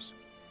lives.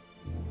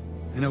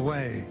 In a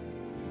way,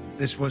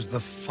 this was the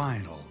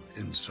final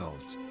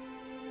insult.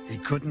 He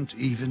couldn't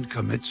even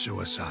commit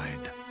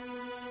suicide.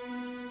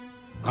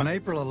 On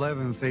April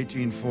 11th,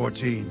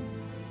 1814,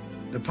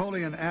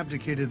 Napoleon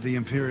abdicated the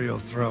imperial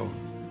throne.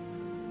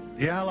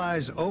 The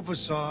Allies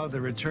oversaw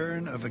the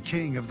return of a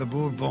king of the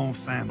Bourbon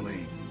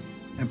family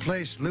and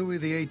placed Louis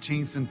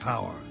XVIII in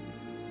power.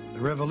 The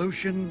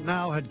revolution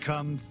now had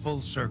come full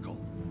circle.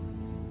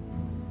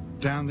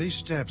 Down these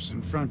steps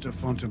in front of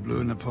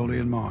Fontainebleau,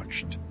 Napoleon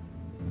marched.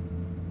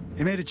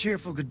 He made a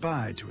cheerful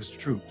goodbye to his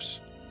troops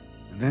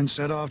and then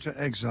set off to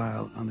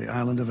exile on the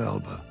island of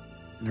Elba,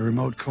 in a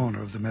remote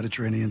corner of the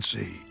Mediterranean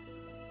Sea.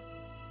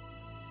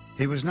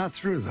 He was not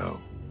through, though.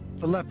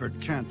 The leopard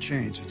can't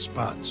change its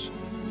spots.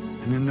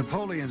 And in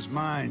Napoleon's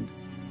mind,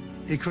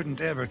 he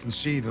couldn't ever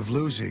conceive of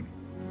losing.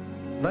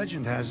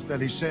 Legend has it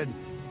that he said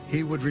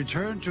he would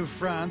return to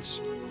France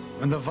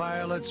when the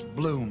violets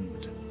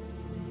bloomed.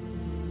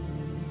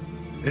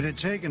 It had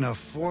taken a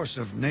force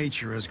of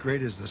nature as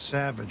great as the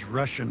savage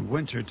Russian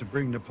winter to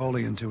bring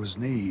Napoleon to his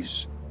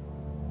knees.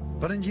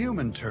 But in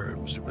human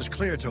terms, it was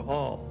clear to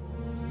all,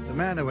 the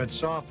man who had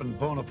softened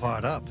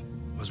Bonaparte up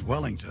was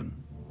Wellington.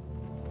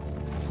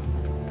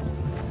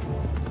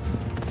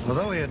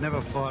 Although he had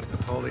never fought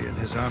Napoleon,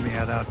 his army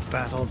had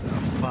outbattled,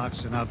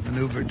 outfoxed, and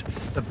outmaneuvered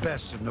the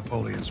best of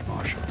Napoleon's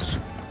marshals,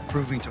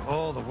 proving to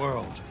all the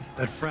world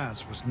that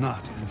France was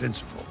not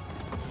invincible.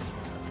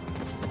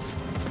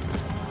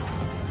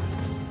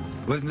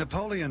 With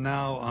Napoleon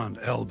now on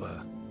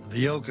Elba, the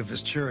yoke of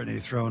his tyranny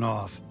thrown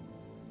off,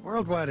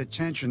 worldwide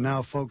attention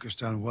now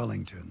focused on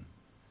Wellington.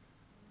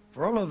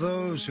 For all of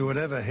those who had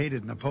ever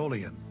hated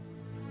Napoleon,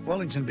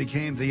 Wellington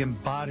became the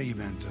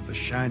embodiment of the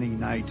shining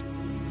knight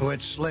who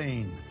had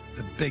slain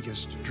the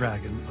biggest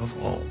dragon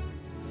of all.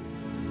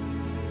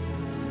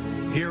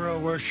 Hero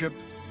worship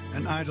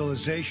and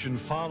idolization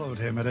followed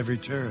him at every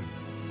turn.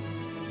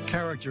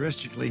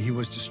 Characteristically, he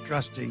was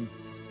distrusting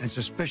and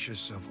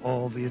suspicious of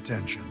all the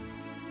attention.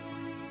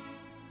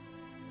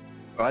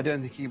 I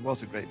don't think he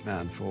was a great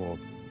man for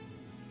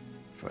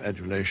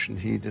adulation.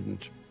 He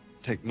didn't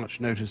take much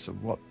notice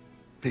of what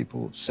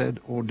people said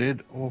or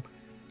did or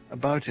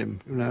about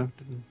him,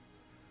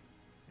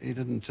 He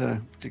didn't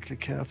particularly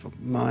care for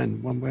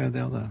mine one way or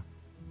the other.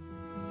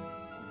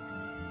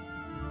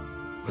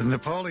 With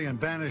Napoleon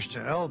banished to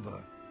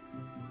Elba,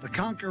 the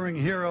conquering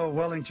hero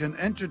Wellington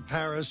entered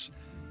Paris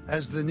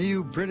as the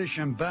new British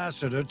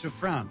ambassador to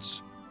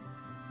France.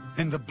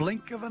 In the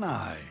blink of an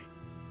eye,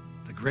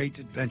 the great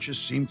adventure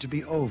seemed to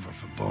be over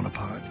for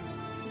Bonaparte.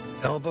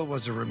 Elba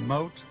was a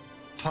remote,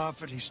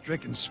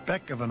 poverty-stricken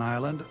speck of an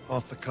island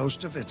off the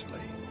coast of Italy.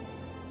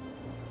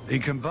 The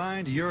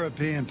combined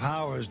European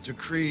powers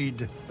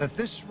decreed that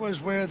this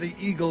was where the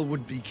eagle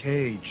would be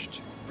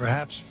caged,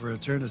 perhaps for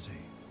eternity.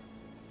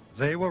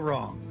 They were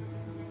wrong.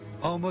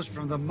 Almost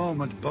from the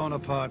moment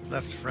Bonaparte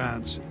left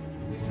France,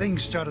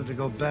 things started to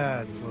go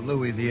bad for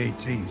Louis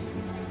XVIII.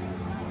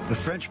 The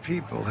French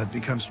people had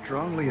become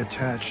strongly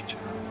attached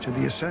to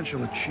the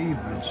essential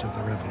achievements of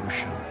the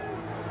revolution.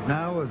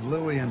 Now, with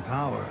Louis in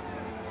power,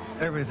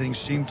 everything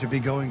seemed to be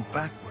going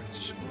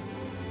backwards.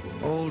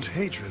 Old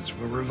hatreds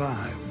were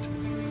revived,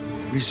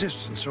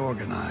 resistance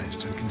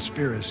organized, and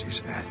conspiracies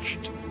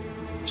hatched.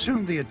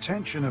 Soon the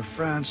attention of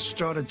France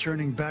started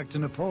turning back to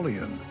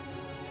Napoleon.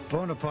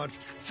 Bonaparte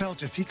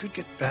felt if he could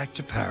get back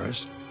to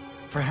Paris,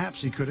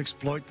 perhaps he could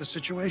exploit the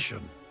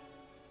situation.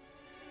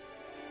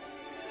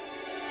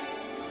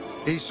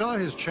 He saw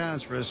his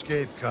chance for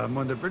escape come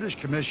when the British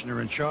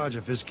commissioner in charge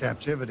of his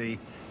captivity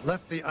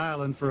left the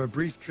island for a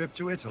brief trip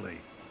to Italy.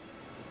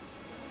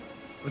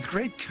 With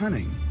great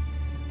cunning,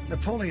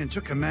 Napoleon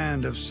took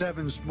command of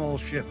 7 small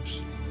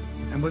ships,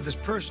 and with his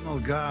personal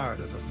guard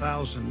of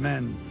 1,000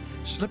 men,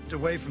 slipped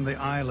away from the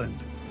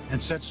island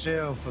and set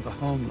sail for the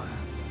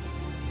homeland.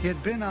 He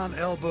had been on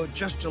Elba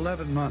just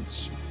 11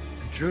 months,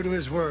 and true to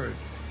his word,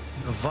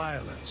 the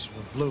violets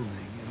were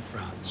blooming in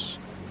France.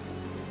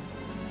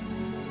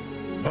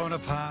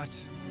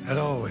 Bonaparte, had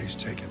always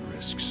taken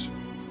risks.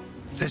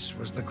 This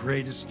was the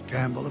greatest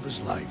gamble of his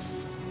life.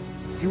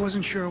 He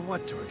wasn't sure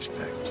what to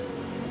expect.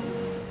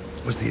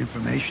 Was the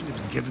information he'd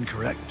been given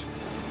correct?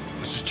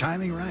 Was his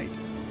timing right?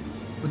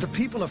 Would the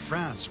people of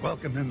France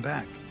welcome him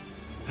back?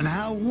 And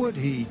how would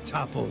he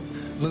topple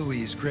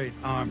Louis's great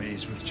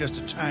armies with just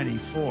a tiny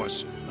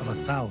force of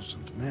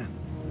 1,000 men?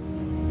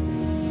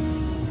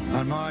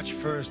 On March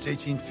 1st,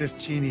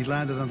 1815, he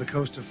landed on the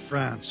coast of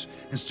France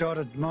and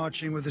started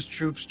marching with his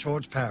troops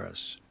towards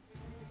Paris.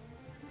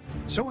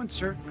 So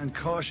uncertain and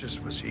cautious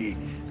was he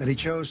that he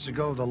chose to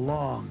go the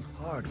long,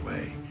 hard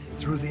way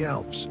through the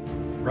Alps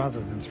rather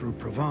than through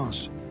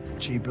Provence,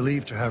 which he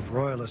believed to have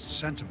royalist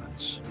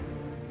sentiments.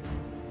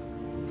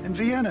 In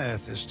Vienna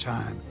at this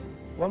time,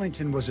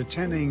 Wellington was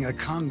attending a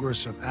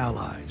Congress of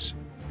Allies.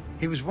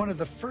 He was one of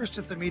the first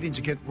at the meeting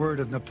to get word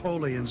of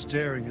Napoleon's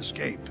daring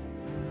escape.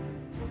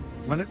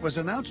 When it was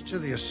announced to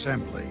the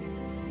assembly,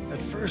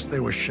 at first they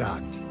were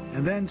shocked,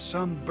 and then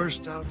some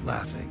burst out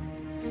laughing.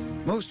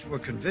 Most were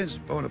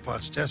convinced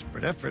Bonaparte's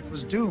desperate effort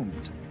was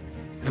doomed,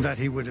 and that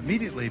he would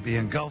immediately be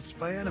engulfed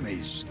by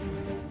enemies.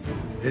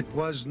 It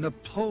was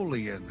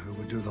Napoleon who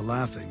would do the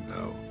laughing,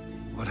 though.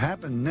 What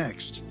happened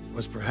next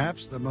was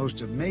perhaps the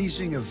most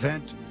amazing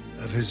event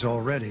of his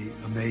already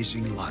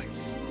amazing life.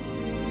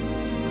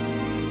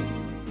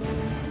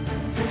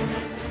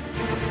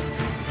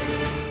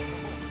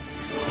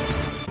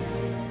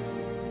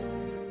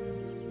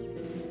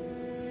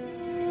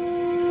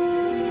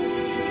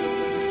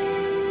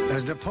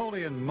 As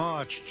Napoleon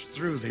marched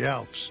through the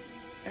Alps,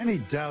 any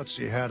doubts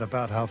he had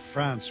about how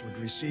France would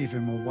receive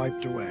him were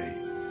wiped away.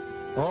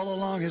 All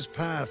along his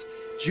path,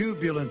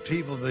 jubilant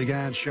people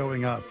began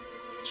showing up.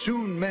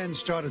 Soon men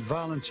started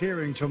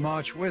volunteering to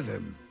march with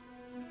him.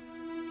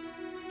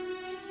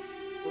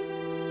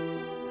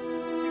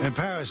 In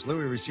Paris,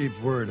 Louis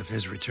received word of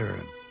his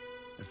return.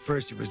 At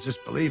first he was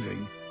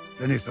disbelieving,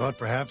 then he thought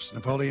perhaps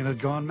Napoleon had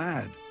gone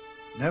mad.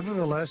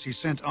 Nevertheless, he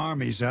sent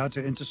armies out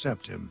to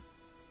intercept him.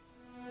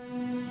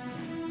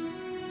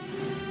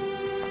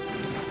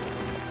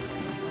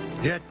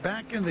 Yet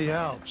back in the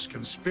Alps,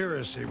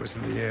 conspiracy was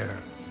in the air.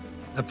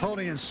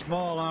 Napoleon's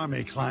small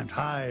army climbed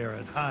higher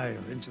and higher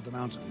into the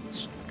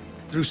mountains,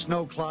 through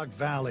snow-clogged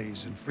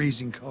valleys and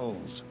freezing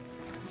cold.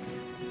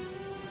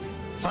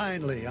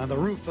 Finally, on the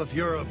roof of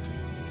Europe,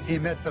 he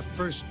met the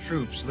first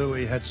troops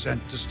Louis had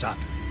sent to stop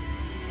him.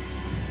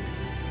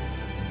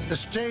 The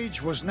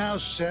stage was now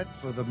set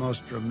for the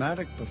most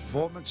dramatic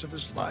performance of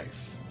his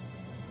life.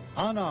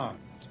 Unarmed,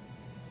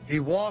 he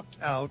walked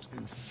out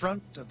in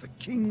front of the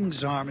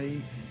king's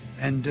army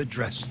and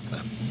addressed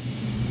them.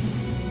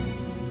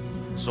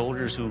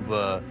 Soldiers who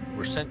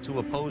were sent to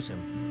oppose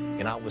him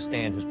cannot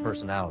withstand his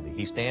personality.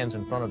 He stands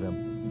in front of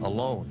them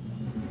alone,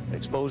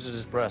 exposes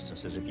his breast and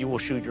says, "If you will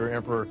shoot your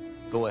emperor,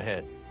 go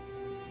ahead."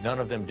 None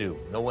of them do.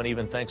 No one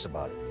even thinks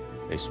about it.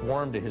 They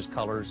swarm to his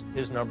colors.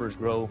 His numbers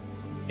grow.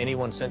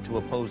 Anyone sent to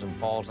oppose him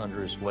falls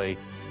under his sway.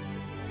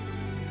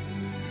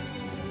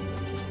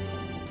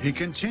 He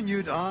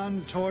continued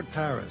on toward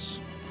Paris.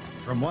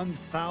 From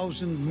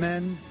 1,000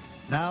 men,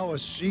 now a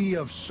sea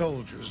of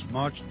soldiers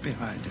marched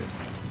behind him.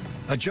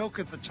 A joke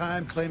at the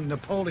time claimed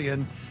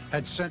Napoleon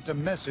had sent a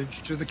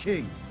message to the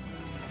king.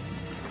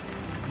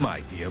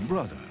 My dear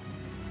brother,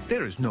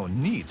 there is no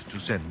need to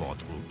send more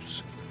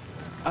troops.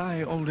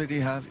 I already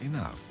have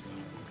enough.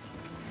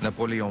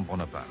 Napoleon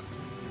Bonaparte.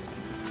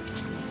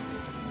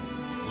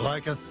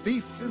 Like a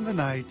thief in the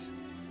night,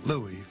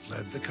 Louis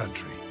fled the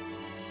country.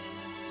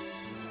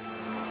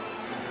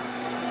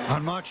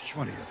 On March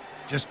 20th,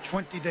 just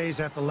 20 days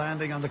after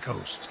landing on the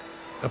coast,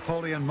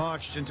 Napoleon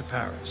marched into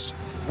Paris,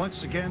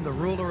 once again the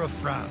ruler of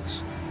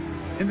France.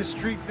 In the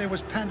street there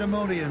was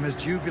pandemonium as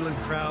jubilant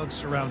crowds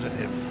surrounded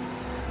him.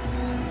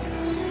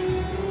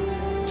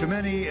 To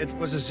many, it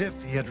was as if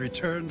he had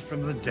returned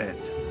from the dead.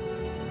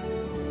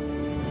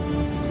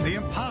 The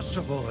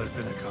impossible had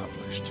been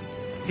accomplished.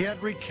 He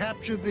had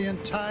recaptured the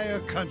entire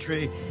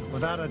country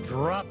without a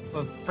drop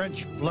of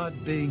French blood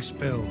being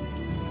spilled.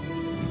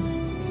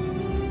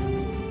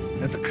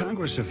 At the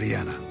Congress of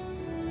Vienna,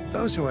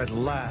 those who had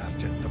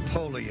laughed at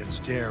Napoleon's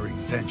daring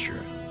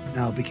venture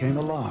now became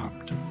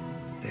alarmed.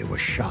 They were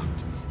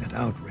shocked and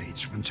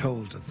outraged when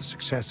told of the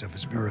success of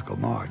his miracle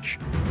march.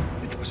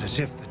 It was as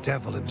if the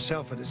devil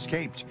himself had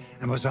escaped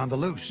and was on the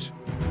loose.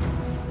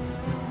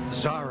 The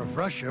Tsar of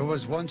Russia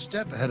was one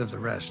step ahead of the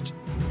rest.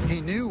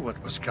 He knew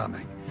what was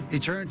coming. He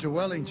turned to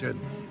Wellington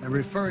and,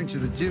 referring to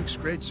the Duke's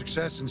great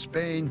success in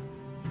Spain,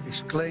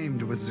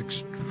 exclaimed with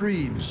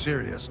extreme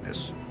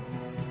seriousness,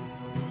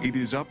 It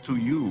is up to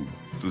you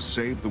to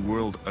save the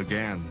world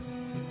again,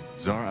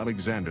 Tsar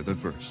Alexander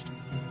I.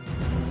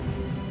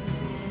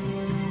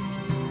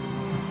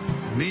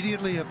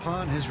 Immediately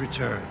upon his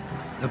return,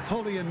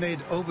 Napoleon made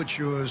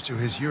overtures to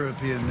his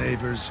European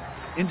neighbors,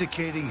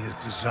 indicating his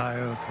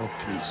desire for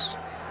peace.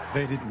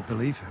 They didn't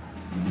believe him.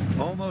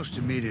 Almost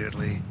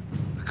immediately,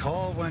 the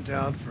call went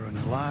out for an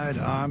allied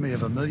army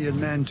of 1 million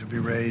men to be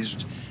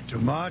raised to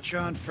march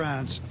on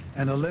France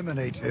and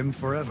eliminate him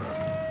forever.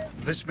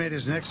 This made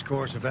his next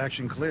course of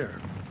action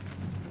clear.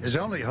 His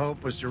only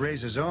hope was to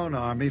raise his own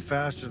army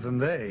faster than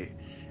they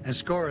and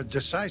score a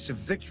decisive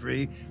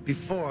victory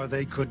before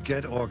they could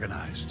get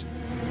organized.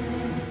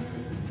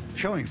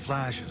 Showing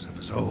flashes of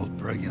his old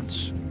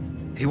brilliance,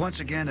 he once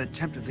again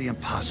attempted the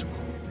impossible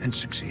and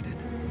succeeded.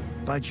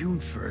 By June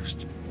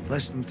 1st,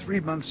 less than 3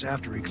 months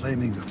after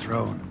reclaiming the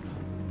throne,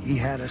 he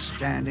had a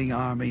standing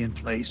army in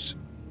place,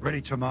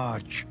 ready to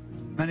march,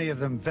 many of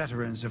them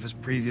veterans of his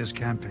previous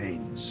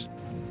campaigns.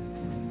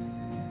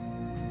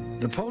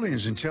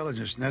 Napoleon's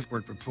intelligence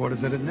network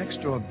reported that in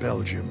next-door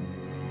Belgium,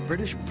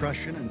 British,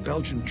 Prussian, and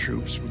Belgian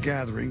troops were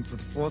gathering for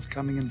the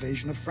forthcoming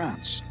invasion of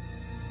France.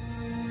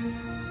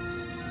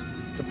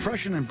 The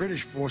Prussian and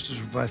British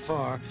forces were by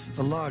far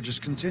the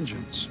largest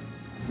contingents.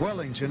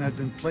 Wellington had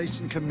been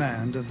placed in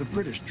command of the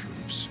British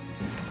troops.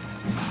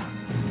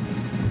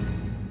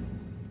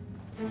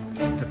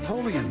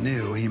 Napoleon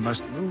knew he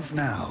must move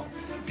now,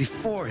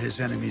 before his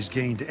enemies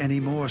gained any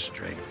more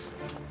strength.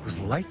 With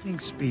lightning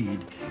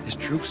speed, his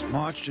troops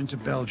marched into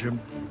Belgium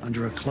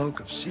under a cloak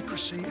of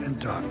secrecy and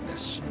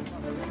darkness.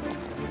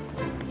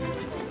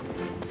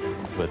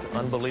 With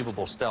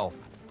unbelievable stealth,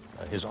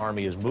 his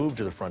army is moved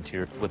to the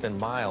frontier within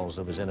miles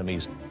of his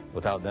enemies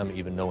without them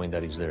even knowing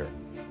that he's there.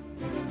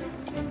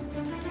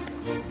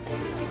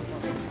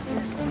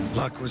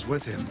 Luck was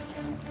with him.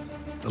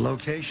 The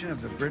location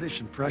of the British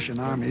and Prussian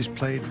armies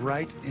played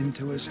right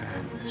into his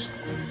hands.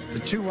 The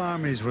two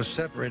armies were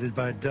separated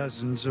by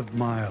dozens of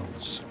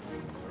miles.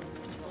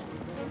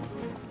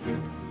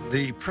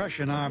 The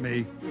Prussian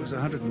army was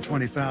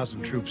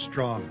 120,000 troops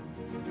strong.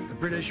 The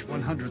British,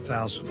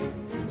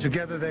 100,000.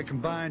 Together, their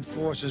combined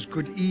forces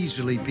could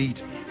easily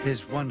beat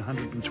his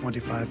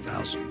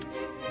 125,000.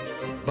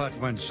 But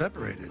when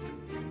separated,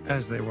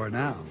 as they were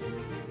now,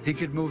 he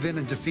could move in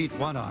and defeat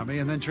one army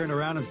and then turn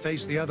around and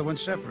face the other one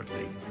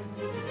separately.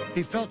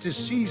 He felt his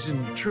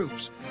seasoned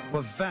troops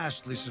were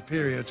vastly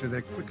superior to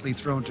their quickly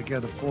thrown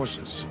together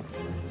forces.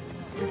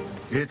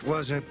 It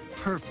was a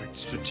perfect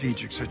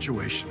strategic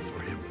situation for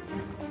him,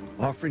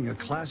 offering a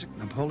classic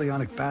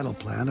Napoleonic battle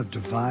plan of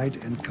divide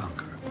and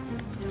conquer.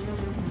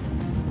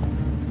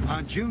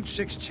 On June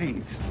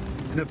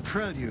 16th, in a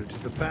prelude to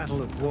the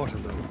Battle of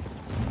Waterloo,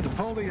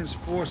 Napoleon's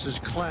forces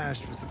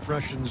clashed with the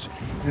Prussians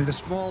in the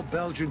small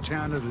Belgian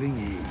town of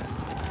Ligny.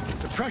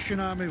 The Prussian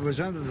army was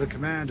under the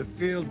command of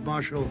Field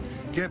Marshal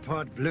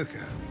Gebhard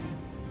Blücher.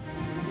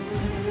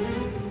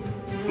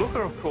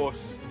 Blücher, of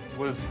course,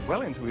 was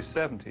well into his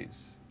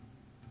 70s.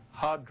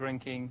 Hard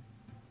drinking,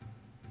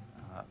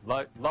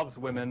 loves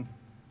women,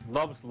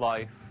 loves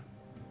life.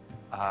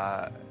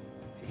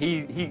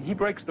 He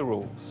breaks the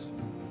rules.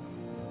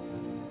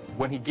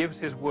 When he gives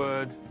his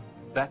word,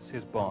 that's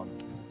his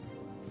bond.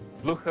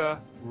 Blücher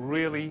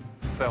really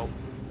felt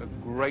a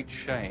great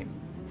shame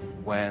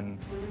when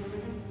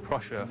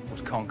Prussia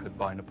was conquered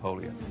by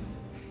Napoleon.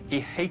 He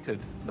hated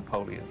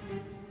Napoleon.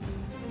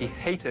 He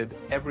hated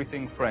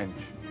everything French.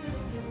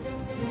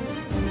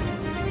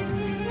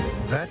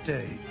 That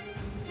day,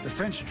 the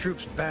French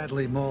troops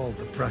badly mauled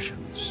the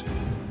Prussians.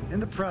 In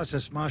the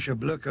process, Marshal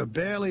Blücher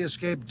barely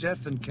escaped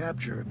death and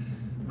capture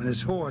when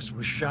his horse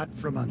was shot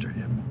from under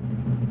him.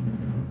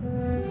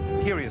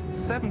 Here he is,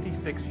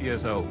 76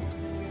 years old,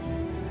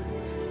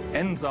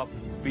 ends up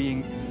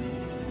being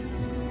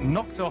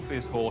knocked off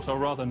his horse, or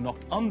rather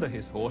knocked under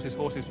his horse. His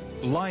horse is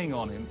lying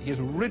on him. He is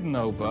ridden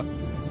over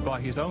by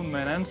his own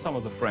men and some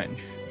of the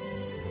French.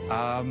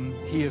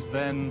 He is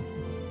then,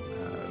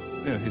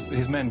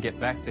 his men get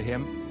back to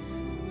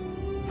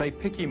him. They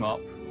pick him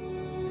up.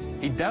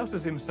 He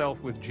douses himself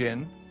with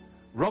gin,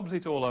 rubs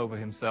it all over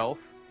himself,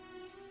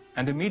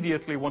 and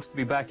immediately wants to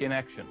be back in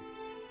action.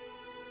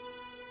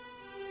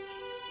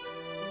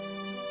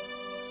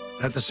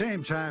 At the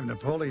same time,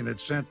 Napoleon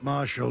had sent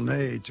Marshal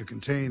Ney to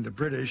contain the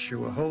British who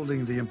were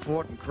holding the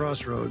important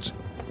crossroads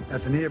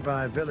at the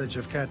nearby village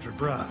of Quatre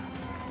Bras.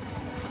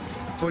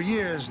 For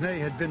years, Ney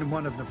had been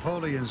one of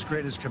Napoleon's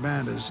greatest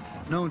commanders,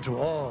 known to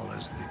all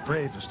as the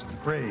bravest of the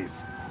brave.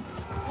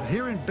 But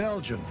here in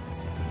Belgium,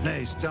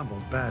 Ney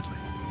stumbled badly.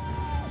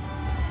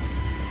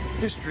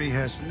 History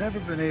has never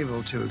been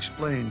able to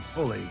explain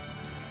fully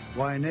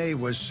why Ney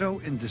was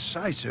so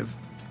indecisive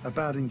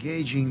about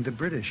engaging the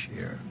British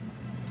here.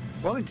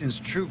 Wellington's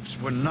troops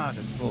were not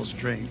at full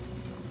strength,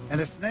 and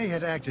if Ney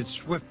had acted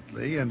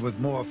swiftly and with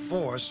more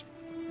force,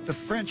 the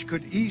French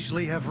could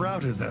easily have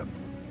routed them.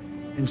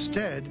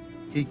 Instead,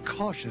 he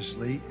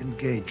cautiously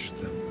engaged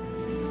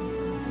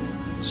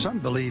them. Some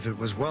believe it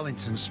was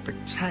Wellington's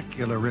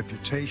spectacular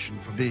reputation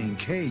for being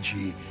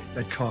cagey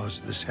that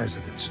caused this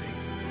hesitancy.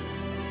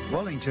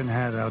 Wellington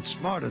had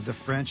outsmarted the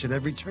French at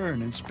every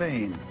turn in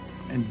Spain,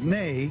 and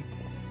Ney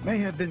may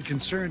have been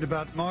concerned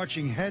about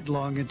marching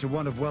headlong into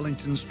one of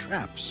Wellington's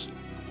traps.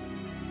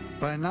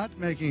 By not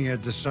making a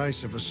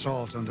decisive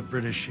assault on the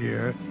British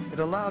here, it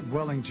allowed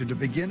Wellington to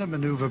begin a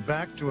maneuver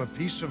back to a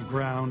piece of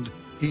ground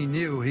he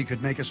knew he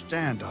could make a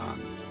stand on.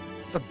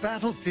 The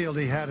battlefield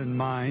he had in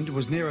mind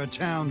was near a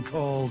town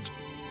called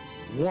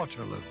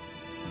Waterloo.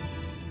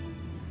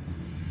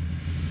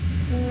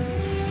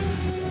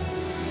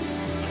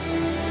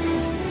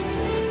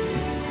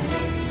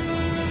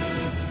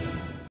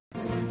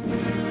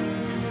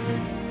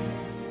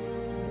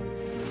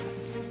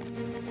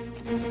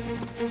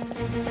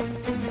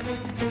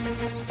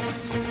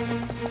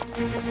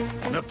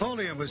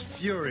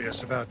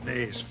 furious about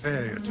Ney's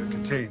failure to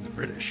contain the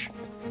British.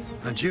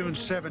 On June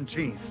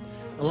 17th,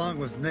 along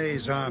with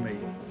Ney's army,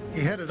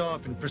 he headed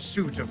off in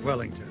pursuit of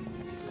Wellington.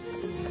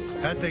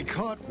 Had they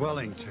caught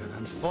Wellington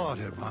and fought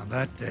him on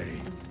that day,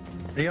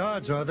 the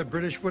odds are the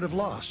British would have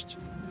lost,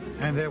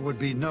 and there would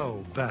be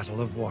no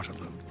Battle of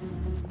Waterloo.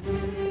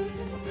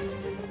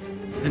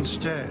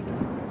 Instead,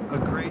 a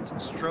great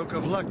stroke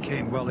of luck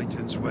came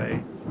Wellington's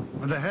way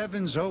when the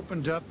heavens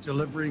opened up,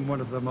 delivering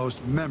one of the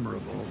most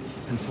memorable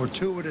and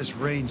fortuitous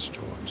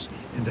rainstorms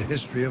in the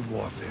history of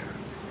warfare.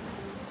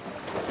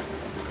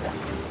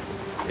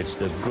 It's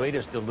the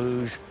greatest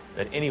deluge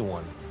that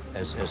anyone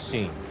has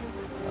seen.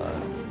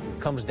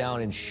 Comes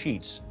down in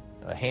sheets.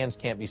 Hands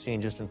can't be seen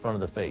just in front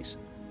of the face.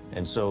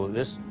 And so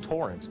this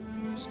torrent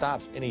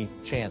stops any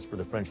chance for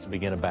the French to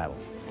begin a battle.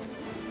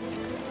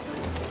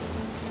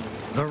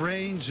 The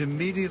rains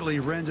immediately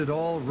rendered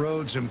all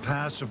roads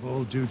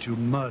impassable due to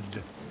mud,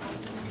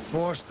 and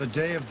forced the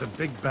day of the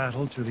big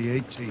battle to the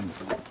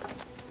 18th.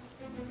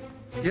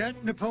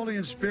 Yet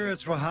Napoleon's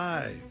spirits were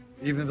high.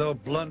 Even though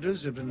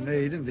blunders had been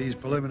made in these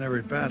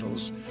preliminary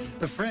battles,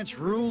 the French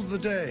ruled the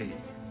day.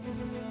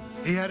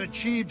 He had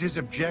achieved his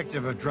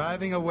objective of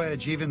driving a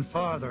wedge even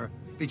farther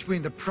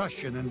between the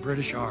Prussian and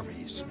British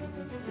armies.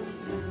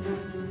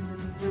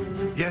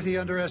 Yet he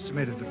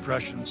underestimated the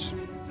Prussians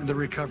and the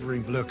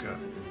recovering Blucher.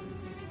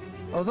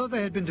 Although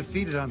they had been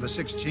defeated on the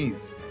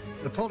 16th,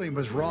 Napoleon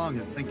was wrong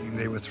in thinking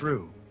they were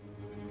through.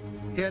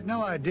 He had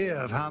no idea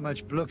of how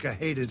much Blucher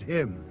hated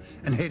him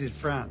and hated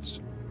France.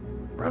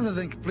 Rather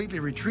than completely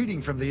retreating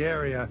from the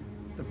area,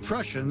 the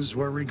Prussians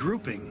were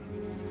regrouping.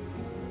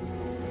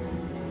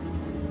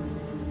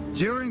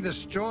 During the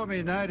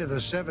stormy night of the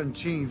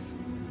 17th,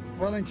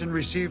 Wellington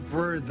received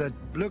word that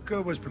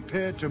Blucher was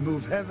prepared to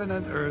move heaven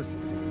and earth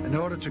in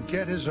order to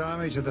get his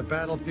army to the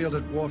battlefield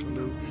at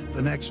Waterloo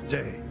the next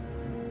day.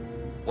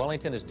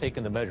 Wellington has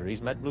taken the measure.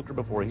 He's met Blucher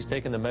before. He's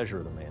taken the measure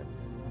of the man.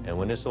 And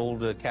when this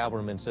old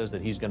cavalryman says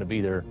that he's going to be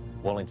there,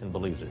 Wellington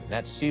believes it. And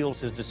that seals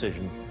his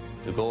decision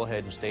to go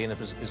ahead and stay in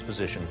his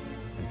position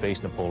and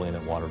face Napoleon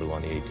at Waterloo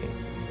on the 18th.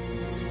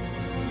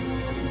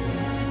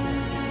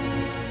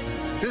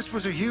 This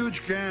was a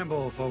huge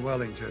gamble for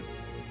Wellington.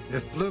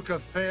 If Blucher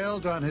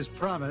failed on his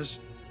promise,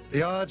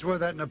 the odds were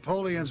that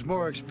Napoleon's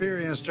more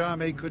experienced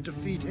army could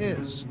defeat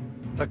his.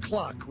 The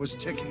clock was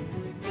ticking.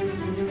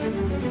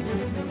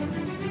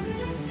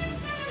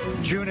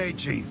 June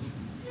 18th.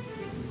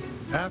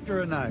 After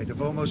a night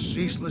of almost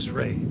ceaseless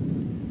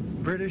rain,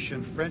 British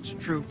and French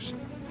troops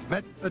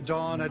met the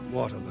dawn at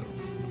Waterloo.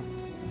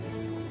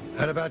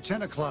 At about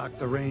 10 o'clock,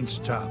 the rain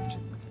stopped,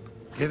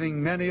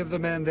 giving many of the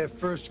men their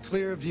first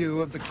clear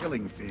view of the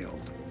killing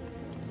field.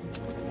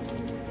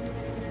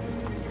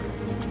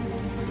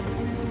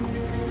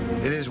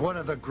 It is one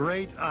of the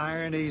great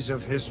ironies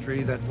of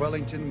history that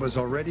Wellington was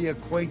already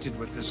acquainted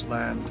with this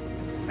land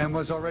and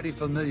was already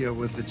familiar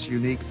with its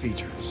unique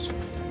features.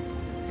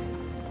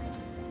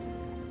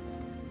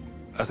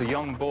 As a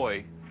young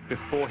boy,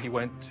 before he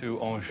went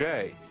to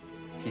Angers,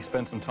 he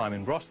spent some time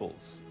in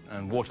Brussels,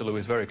 and Waterloo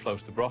is very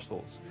close to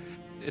Brussels.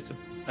 It's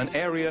an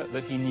area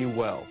that he knew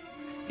well.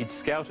 He'd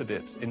scouted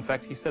it. In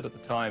fact, he said at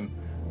the time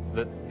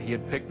that he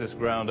had picked this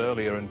ground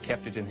earlier and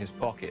kept it in his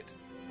pocket.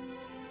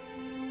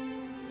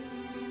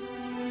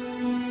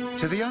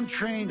 To the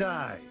untrained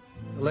eye,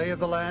 the lay of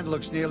the land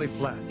looks nearly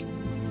flat.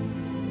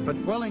 But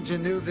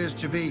Wellington knew this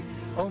to be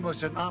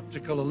almost an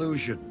optical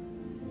illusion,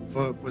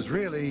 for it was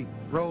really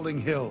rolling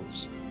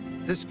hills.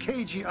 This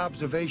cagey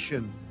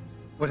observation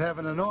would have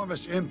an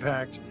enormous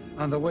impact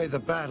on the way the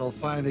battle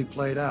finally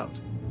played out.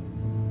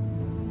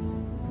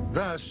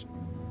 Thus,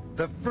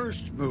 the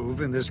first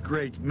move in this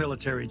great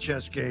military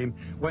chess game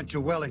went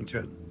to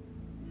Wellington.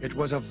 It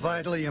was a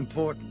vitally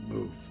important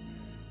move,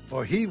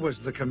 for he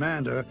was the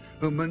commander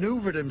who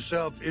maneuvered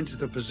himself into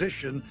the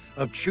position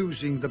of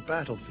choosing the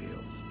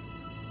battlefield.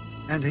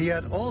 And he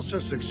had also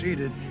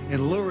succeeded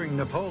in luring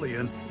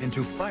Napoleon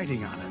into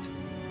fighting on it.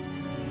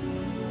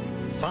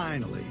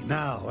 Finally,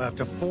 now,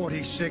 after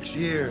 46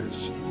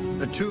 years,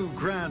 the two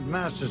grand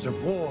masters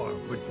of war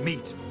would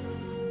meet.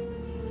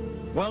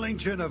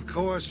 Wellington, of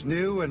course,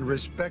 knew and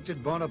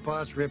respected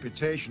Bonaparte's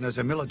reputation as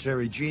a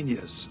military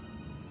genius.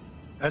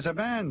 As a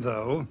man,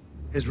 though,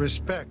 his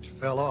respect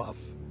fell off.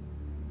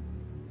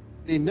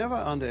 He never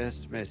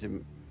underestimated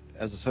him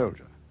as a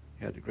soldier.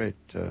 He had a great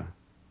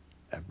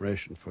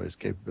admiration for his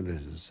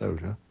capabilities as a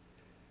soldier.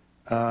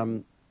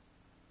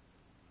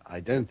 I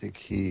don't think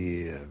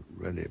he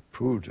really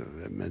approved of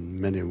him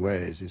in many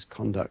ways, his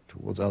conduct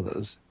towards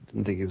others.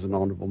 Didn't think he was an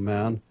honorable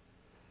man.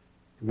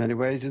 In many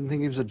ways, didn't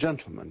think he was a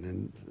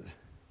gentleman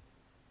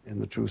in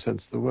the true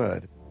sense of the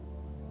word.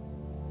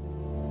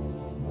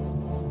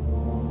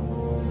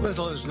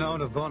 Little is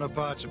known of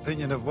Bonaparte's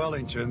opinion of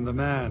Wellington, the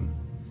man.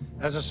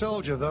 As a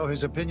soldier, though,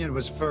 his opinion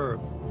was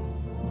firm.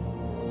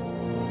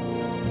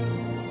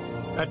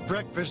 At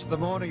breakfast the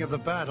morning of the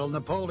battle,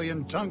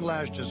 Napoleon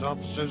tongue-lashed his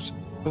officers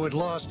who had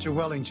lost to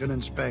Wellington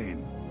in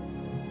Spain.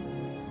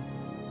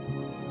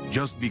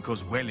 Just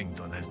because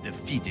Wellington has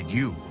defeated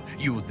you,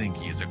 you think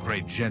he is a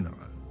great general.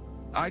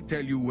 I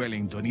tell you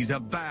Wellington is a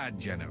bad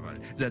general,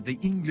 that the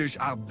English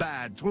are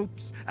bad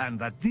troops, and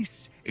that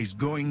this is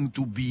going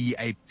to be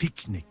a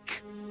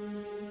picnic.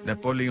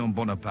 Napoleon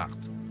Bonaparte.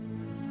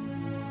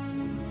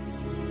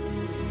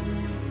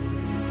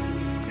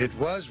 It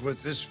was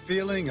with this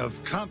feeling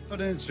of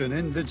confidence and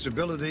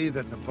invincibility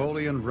that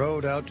Napoleon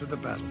rode out to the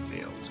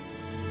battlefield.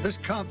 This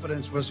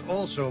confidence was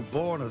also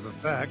born of the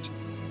fact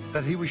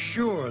that he was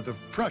sure the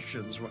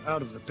Prussians were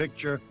out of the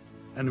picture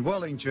and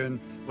Wellington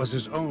was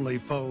his only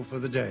foe for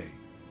the day.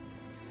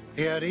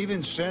 He had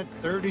even sent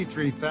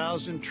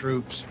 33,000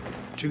 troops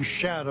to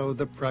shadow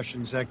the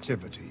Prussians'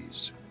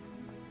 activities.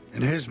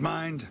 In his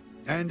mind,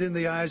 and in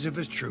the eyes of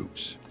his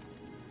troops,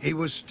 he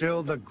was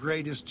still the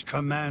greatest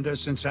commander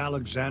since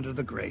Alexander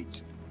the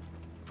Great,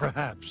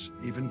 perhaps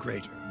even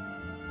greater.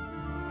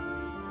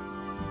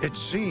 It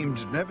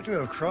seemed never to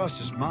have crossed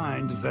his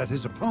mind that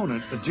his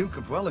opponent, the Duke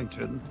of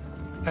Wellington,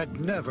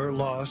 had never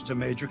lost a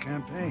major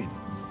campaign.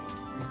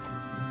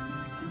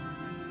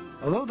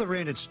 Although the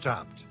rain had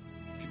stopped,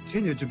 it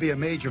continued to be a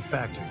major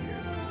factor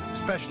here,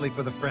 especially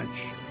for the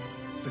French.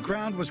 The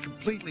ground was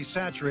completely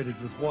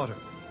saturated with water.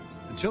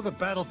 Until the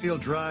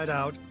battlefield dried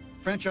out,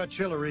 French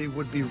artillery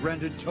would be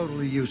rendered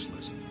totally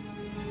useless.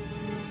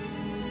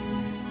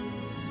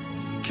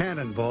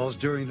 Cannonballs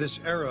during this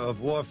era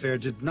of warfare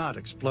did not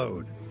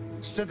explode.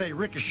 Instead, they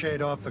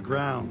ricocheted off the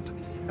ground,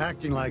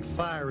 acting like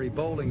fiery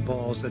bowling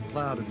balls that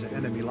plowed into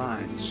enemy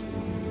lines.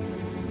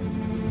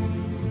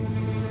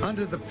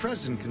 Under the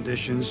present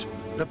conditions,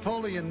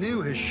 Napoleon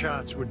knew his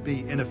shots would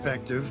be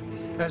ineffective,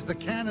 as the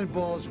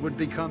cannonballs would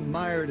become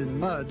mired in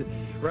mud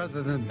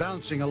rather than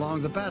bouncing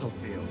along the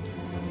battlefield.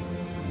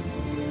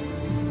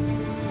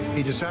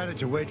 He decided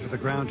to wait for the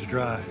ground to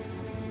dry.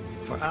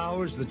 For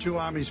hours, the two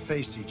armies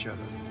faced each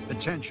other, the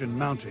tension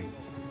mounting,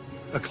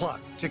 the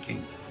clock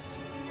ticking.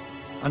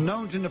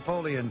 Unknown to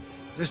Napoleon,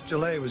 this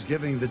delay was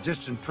giving the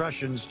distant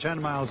Prussians 10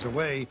 miles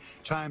away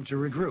time to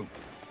regroup.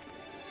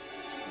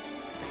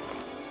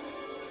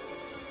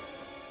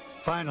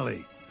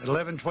 Finally, at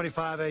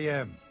 11:25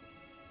 a.m.,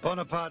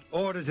 Bonaparte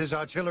ordered his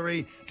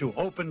artillery to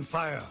open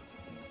fire.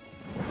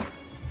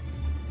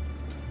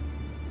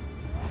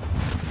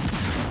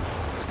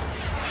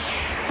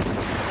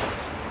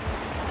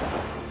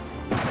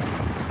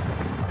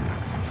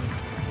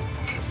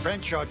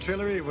 French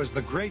artillery was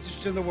the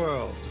greatest in the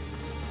world.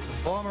 The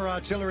former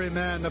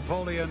artilleryman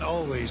Napoleon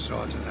always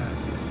saw to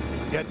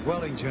that. Yet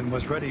Wellington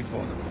was ready for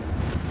them.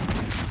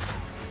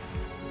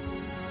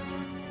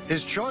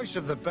 His choice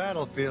of the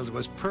battlefield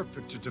was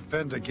perfect to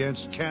defend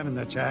against cannon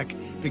attack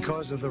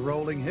because of the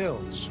rolling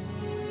hills.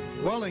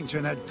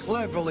 Wellington had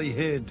cleverly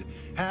hid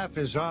half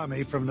his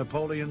army from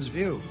Napoleon's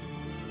view.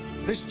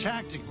 This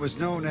tactic was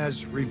known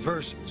as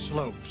reverse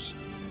slopes,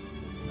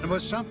 and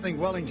was something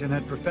Wellington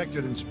had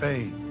perfected in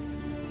Spain.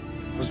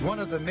 It was one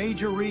of the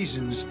major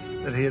reasons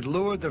that he had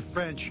lured the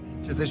French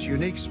to this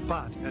unique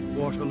spot at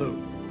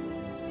Waterloo.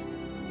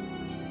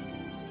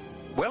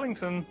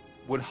 Wellington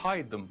would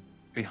hide them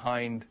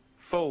behind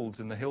folds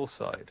in the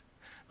hillside.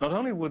 Not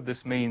only would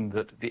this mean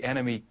that the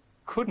enemy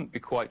couldn't be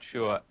quite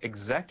sure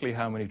exactly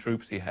how many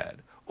troops he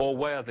had or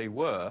where they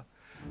were,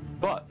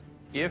 but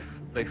if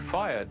they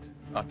fired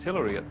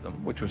artillery at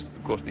them, which was,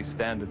 of course, the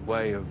standard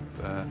way of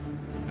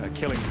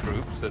killing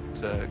troops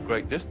at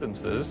great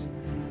distances,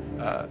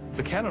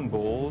 the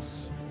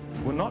cannonballs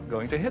were not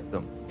going to hit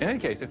them. In any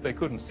case, if they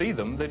couldn't see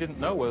them, they didn't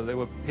know whether they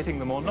were hitting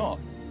them or not.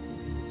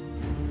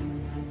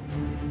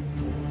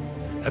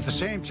 At the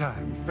same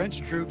time, French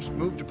troops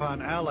moved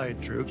upon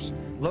Allied troops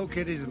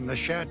located in the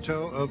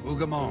Chateau of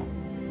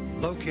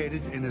Hougoumont,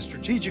 located in a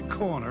strategic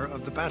corner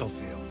of the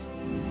battlefield.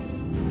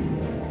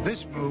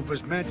 This move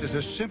was meant as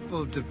a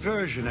simple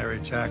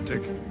diversionary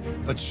tactic,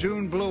 but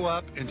soon blew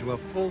up into a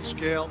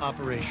full-scale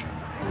operation.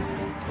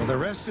 For the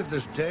rest of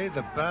this day,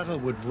 the battle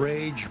would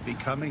rage,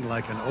 becoming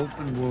like an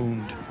open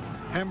wound,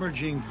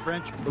 hemorrhaging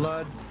French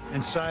blood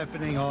and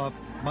siphoning off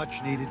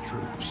much-needed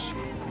troops.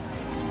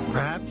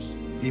 Perhaps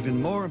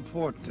even more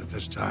important at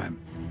this time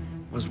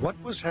was what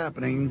was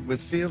happening with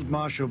Field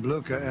Marshal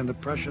Blucher and the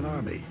Prussian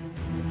army.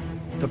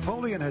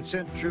 Napoleon had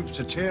sent troops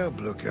to tail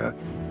Blucher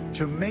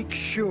to make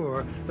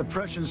sure the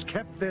Prussians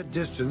kept their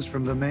distance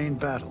from the main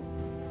battle.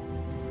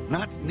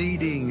 Not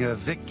needing a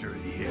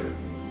victory here,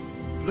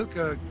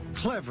 Blucher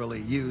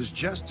cleverly used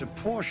just a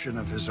portion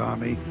of his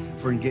army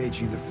for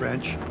engaging the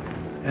French,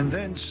 and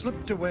then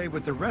slipped away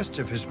with the rest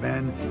of his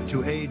men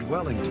to aid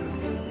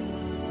Wellington.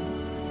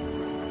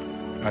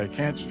 I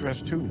can't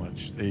stress too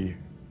much the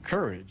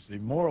courage, the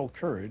moral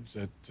courage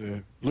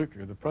that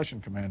Blucher, the Prussian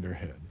commander,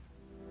 had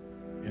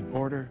in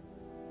order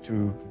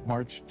to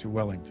march to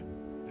Wellington.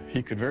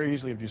 He could very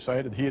easily have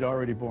decided he had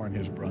already borne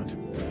his brunt.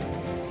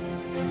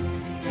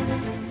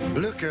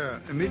 Blucher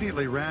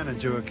immediately ran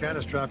into a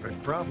catastrophic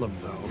problem,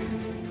 though,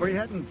 for he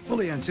hadn't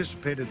fully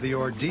anticipated the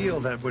ordeal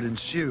that would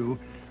ensue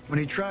when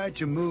he tried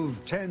to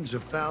move tens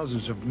of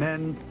thousands of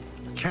men,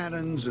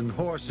 cannons, and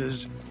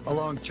horses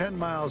along 10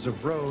 miles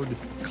of road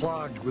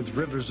clogged with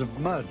rivers of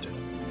mud.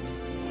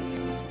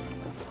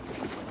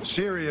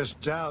 Serious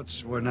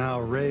doubts were now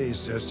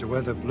raised as to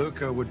whether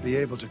Blucher would be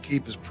able to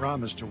keep his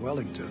promise to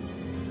Wellington.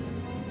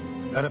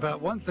 At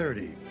about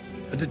 1:30,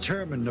 a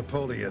determined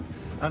Napoleon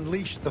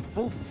unleashed the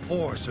full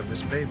force of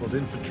his fabled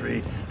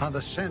infantry on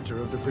the center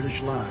of the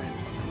British line.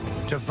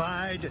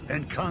 Divide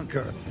and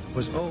conquer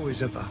was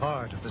always at the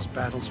heart of his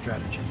battle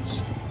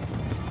strategies.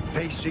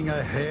 Facing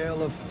a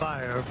hail of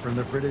fire from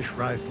the British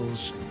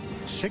rifles,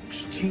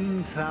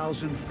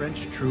 16,000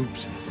 French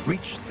troops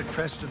reached the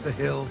crest of the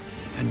hill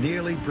and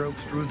nearly broke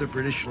through the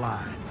British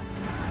line.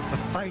 The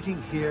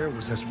fighting here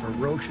was as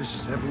ferocious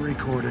as ever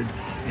recorded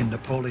in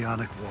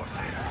Napoleonic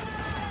warfare.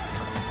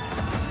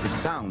 The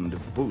sound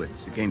of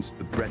bullets against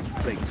the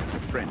breastplates of the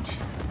French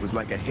was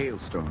like a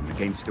hailstorm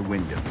against a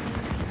window.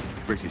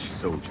 British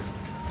soldier.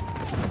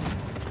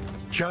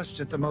 Just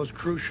at the most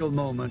crucial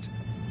moment,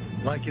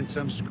 like in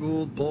some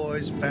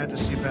schoolboy's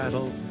fantasy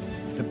battle,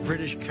 the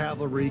British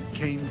cavalry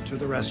came to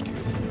the rescue.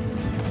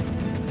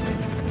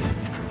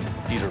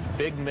 These are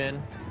big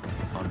men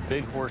on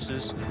big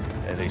horses,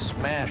 and they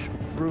smash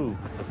through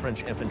the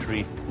French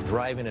infantry,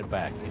 driving it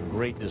back in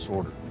great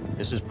disorder.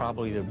 This is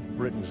probably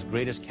Britain's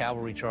greatest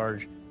cavalry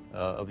charge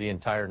of the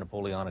entire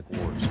Napoleonic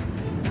Wars.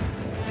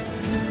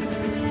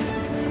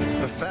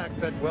 The fact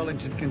that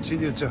Wellington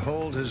continued to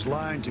hold his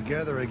line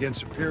together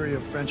against superior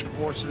French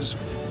forces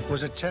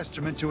was a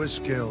testament to his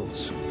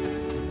skills.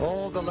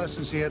 All the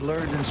lessons he had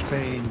learned in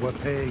Spain were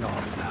paying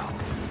off now.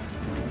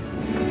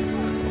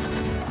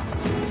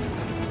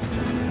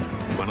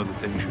 One of the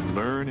things you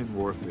learn in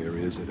warfare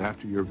is that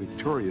after you're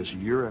victorious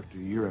year after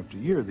year after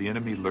year, the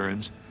enemy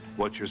learns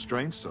what your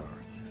strengths are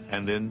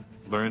and then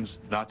learns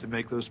not to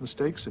make those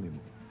mistakes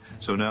anymore.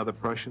 So now the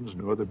Prussians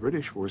nor the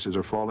British forces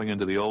are falling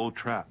into the old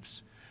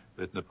traps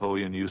that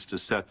Napoleon used to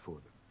set for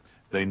them.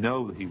 They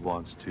know he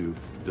wants to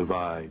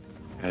divide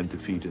and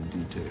defeat in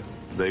detail.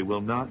 They will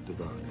not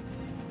divide.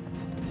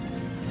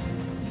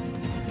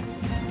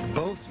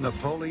 Both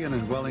Napoleon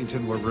and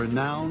Wellington were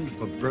renowned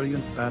for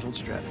brilliant battle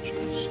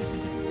strategies.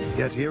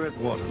 Yet here at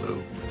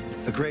Waterloo,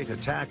 the great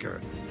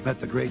attacker met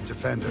the great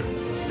defender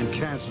and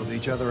canceled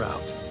each other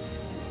out.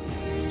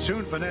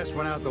 Soon finesse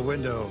went out the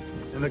window,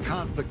 and the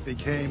conflict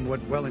became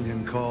what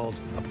Wellington called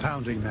a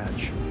pounding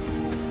match.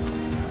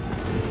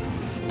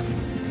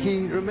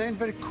 He remained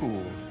very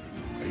cool,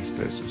 he's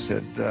supposed to have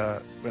said,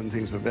 when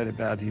things were very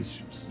bad. He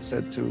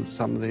said to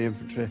some of the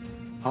infantry,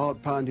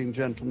 "Hard-pounding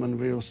gentlemen,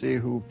 we'll see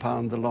who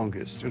pound the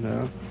longest," you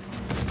know.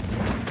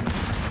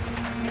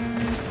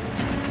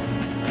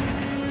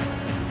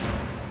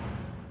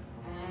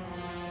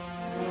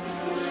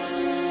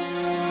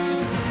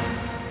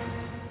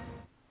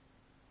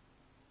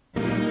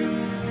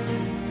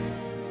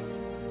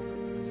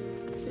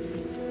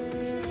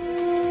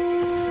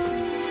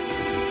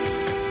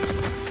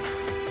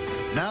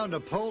 Now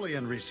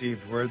Napoleon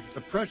received word the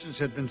Prussians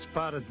had been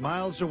spotted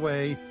miles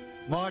away,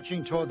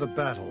 marching toward the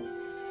battle.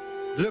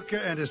 Blucher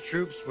and his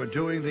troops were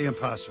doing the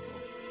impossible.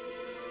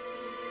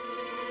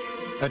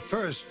 At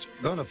first,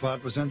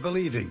 Bonaparte was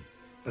unbelieving,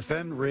 but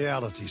then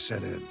reality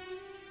set in.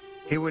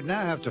 He would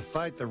now have to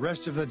fight the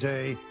rest of the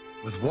day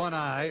with one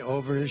eye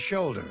over his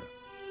shoulder.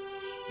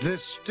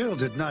 This still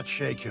did not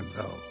shake him,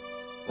 though.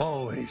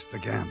 Always the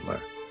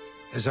gambler.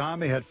 His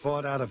army had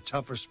fought out of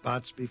tougher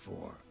spots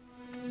before.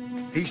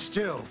 He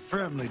still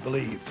firmly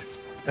believed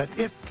that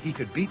if he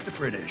could beat the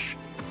British,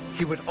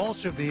 he would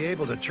also be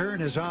able to turn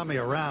his army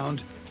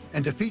around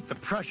and defeat the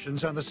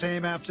Prussians on the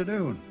same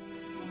afternoon.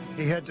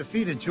 He had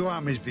defeated two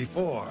armies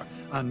before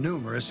on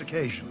numerous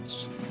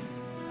occasions.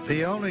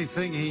 The only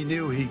thing he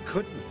knew he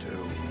couldn't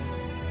do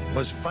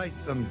was fight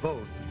them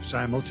both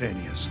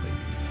simultaneously.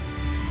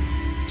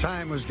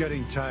 Time was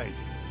getting tight.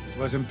 It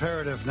was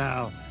imperative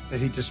now that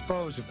he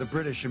dispose of the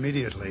British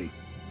immediately.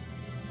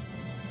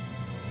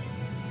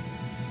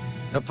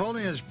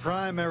 Napoleon's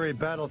primary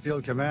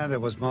battlefield commander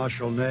was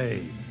Marshal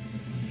Ney.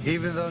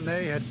 Even though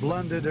Ney had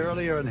blundered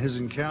earlier in his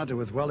encounter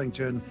with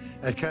Wellington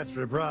at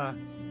Quatre Bras,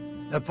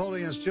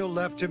 Napoleon still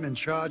left him in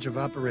charge of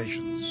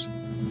operations.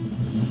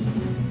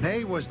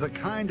 Ney was the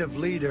kind of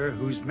leader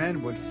whose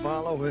men would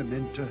follow him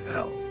into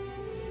hell,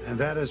 and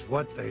that is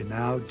what they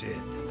now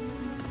did.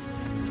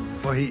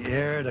 For he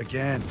erred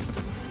again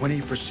when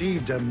he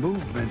perceived a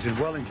movement in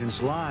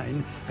Wellington's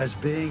line as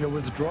being a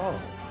withdrawal.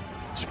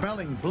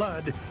 Smelling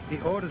blood, he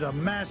ordered a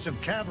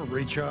massive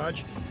cavalry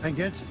charge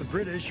against the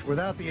British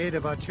without the aid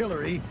of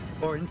artillery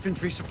or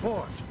infantry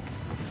support.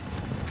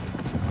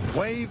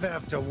 Wave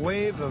after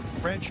wave of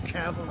French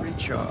cavalry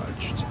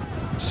charged,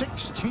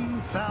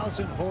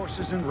 16,000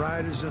 horses and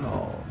riders in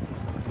all.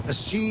 The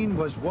scene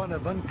was one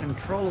of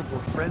uncontrollable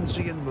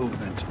frenzy and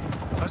movement,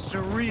 a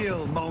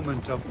surreal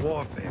moment of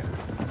warfare.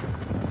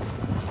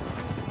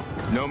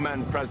 No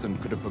man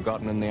present could have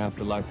forgotten in the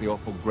afterlife the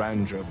awful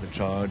grandeur of the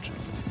charge.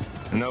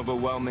 An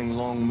overwhelming,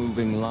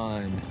 long-moving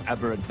line,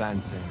 ever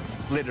advancing,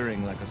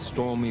 glittering like a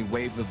stormy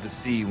wave of the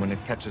sea when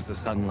it catches the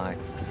sunlight.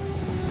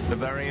 The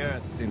very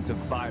earth seemed to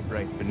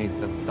vibrate beneath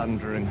the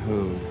thundering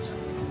hooves.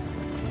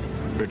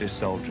 British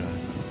soldier.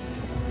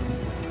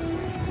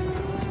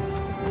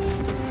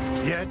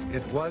 Yet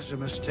it was a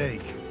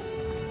mistake.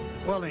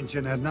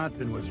 Wellington had not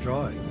been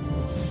withdrawing,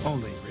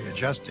 only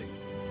readjusting.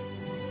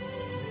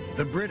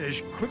 The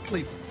British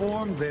quickly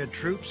formed their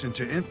troops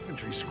into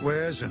infantry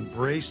squares and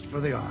braced for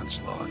the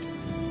onslaught.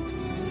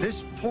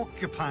 This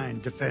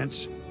porcupine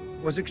defense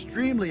was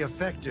extremely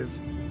effective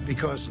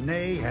because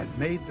Ney had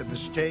made the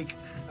mistake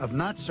of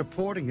not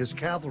supporting his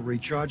cavalry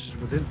charges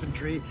with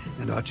infantry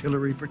and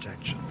artillery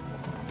protection.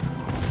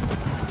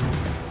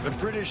 The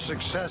British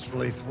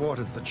successfully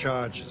thwarted the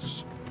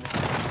charges,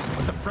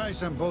 but the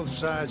price on both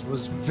sides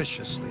was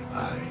viciously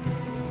high.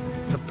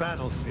 The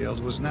battlefield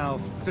was now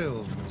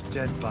filled with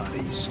dead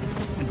bodies,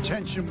 and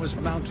tension was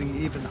mounting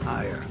even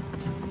higher.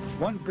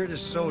 One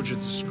British soldier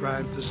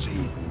described the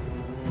scene.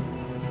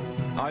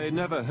 I had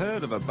never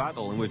heard of a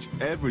battle in which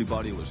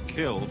everybody was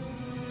killed,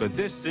 but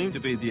this seemed to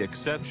be the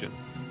exception,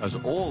 as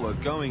all are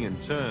going in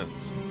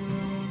turns.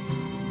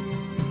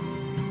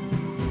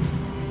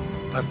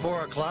 By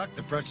 4 o'clock,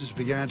 the Prussians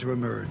began to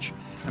emerge,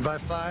 and by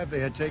 5 they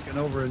had taken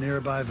over a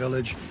nearby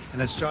village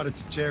and had started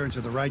to tear into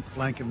the right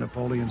flank of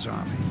Napoleon's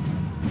army.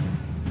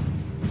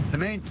 The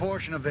main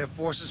portion of their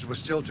forces was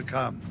still to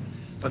come,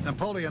 but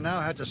Napoleon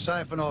now had to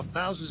siphon off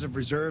thousands of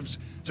reserves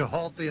to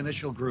halt the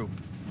initial group.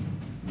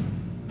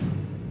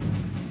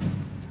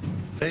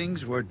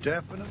 Things were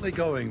definitely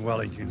going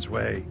Wellington's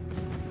way.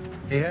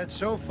 He had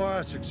so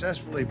far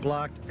successfully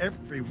blocked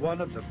every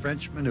one of the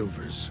French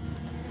maneuvers.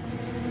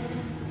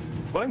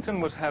 Wellington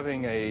was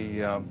having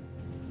a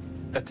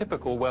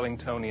typical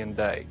Wellingtonian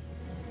day.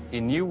 He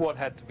knew what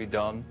had to be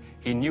done,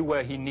 he knew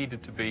where he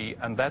needed to be,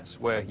 and that's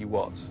where he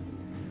was.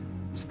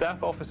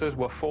 Staff officers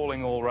were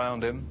falling all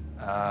around him.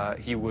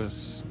 He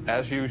was,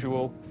 as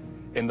usual,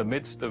 in the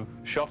midst of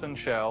shot and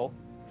shell,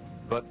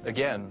 but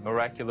again,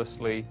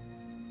 miraculously,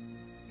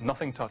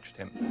 nothing touched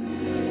him.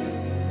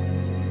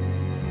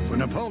 For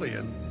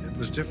Napoleon, it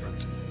was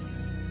different.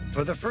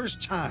 For the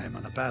first time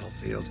on a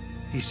battlefield,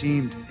 he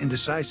seemed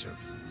indecisive,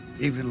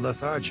 even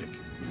lethargic.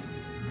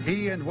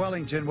 He and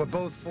Wellington were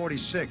both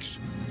 46,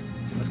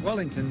 but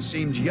Wellington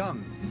seemed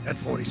young at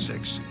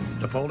 46,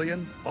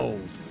 Napoleon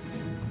old.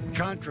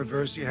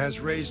 Controversy has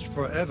raged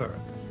forever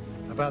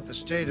about the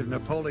state of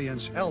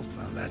Napoleon's health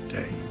on that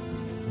day.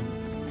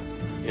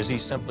 Is he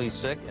simply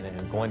sick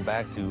and going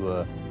back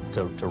to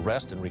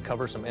rest and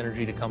recover some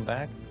energy to come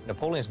back?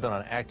 Napoleon's been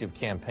on an active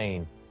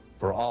campaign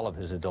for all of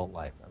his adult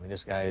life. I mean,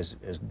 this guy has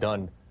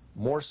done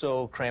more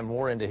so, crammed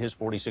more into his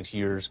 46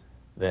 years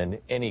than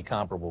any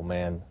comparable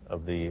man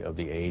of the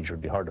age. It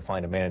would be hard to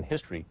find a man in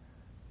history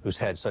who's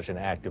had such an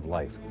active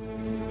life.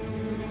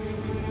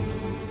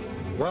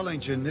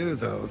 Wellington knew,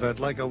 though, that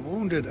like a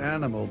wounded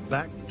animal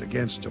backed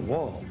against a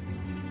wall,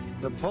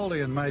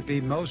 Napoleon might be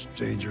most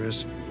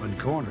dangerous when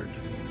cornered.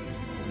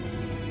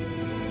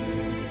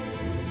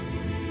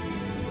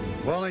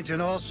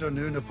 Wellington also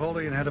knew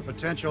Napoleon had a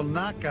potential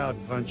knockout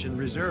punch in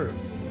reserve,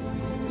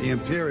 the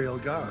Imperial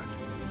Guard.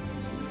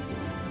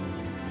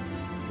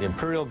 The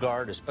Imperial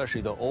Guard,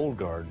 especially the Old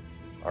Guard,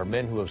 are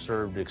men who have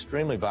served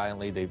extremely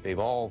valiantly. They've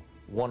all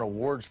won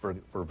awards for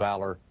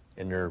valor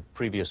in their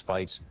previous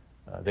fights.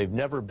 They've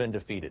never been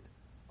defeated.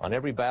 On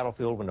every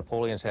battlefield when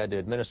Napoleon's had to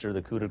administer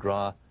the coup de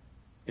grace,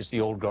 it's the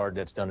Old Guard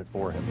that's done it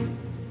for him.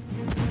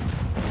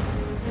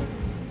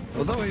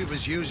 Although he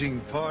was using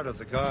part of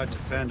the Guard to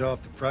fend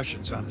off the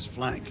Prussians on his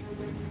flank,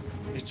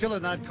 he still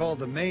had not called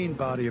the main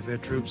body of their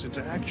troops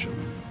into action.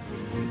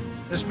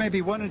 This may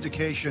be one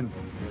indication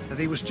that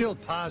he was still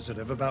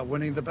positive about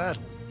winning the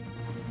battle.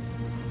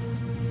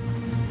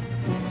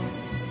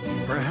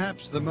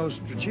 Perhaps the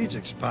most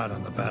strategic spot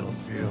on the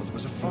battlefield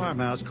was a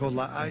farmhouse called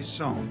La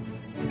Haie-Sainte,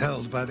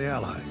 held by the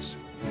Allies.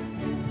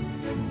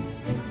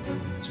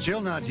 Still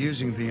not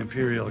using the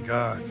Imperial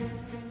Guard,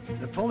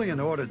 Napoleon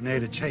ordered Ney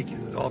to take it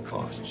at all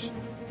costs.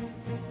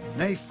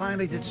 Ney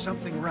finally did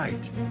something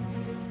right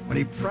when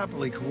he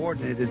properly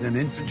coordinated an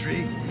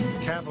infantry,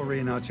 cavalry,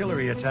 and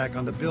artillery attack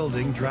on the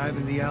building,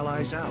 driving the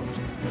Allies out.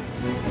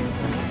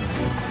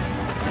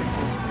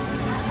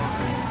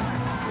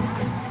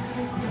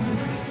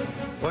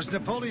 Was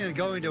Napoleon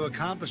going to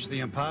accomplish the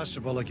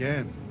impossible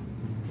again?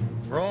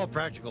 For all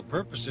practical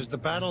purposes, the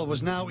battle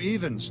was now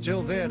even,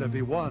 still there to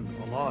be won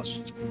or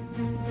lost.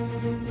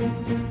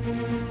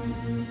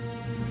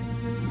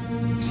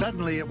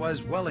 Suddenly, it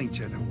was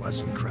Wellington who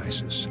was in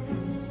crisis.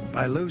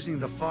 By losing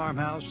the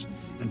farmhouse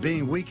and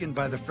being weakened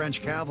by the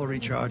French cavalry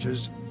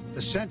charges,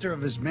 the center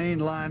of his main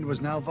line was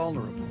now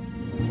vulnerable.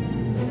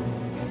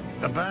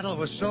 The battle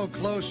was so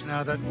close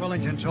now that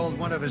Wellington told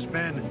one of his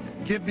men,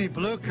 "Give me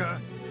Blucher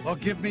or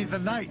give me the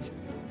night."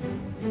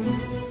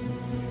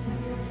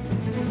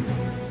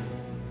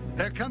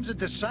 There comes a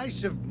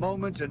decisive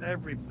moment in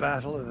every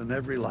battle and in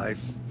every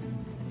life.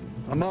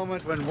 A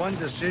moment when one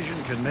decision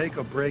can make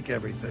or break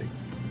everything.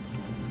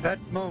 That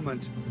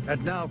moment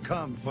had now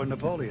come for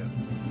Napoleon.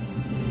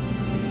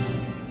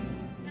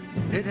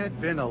 It had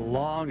been a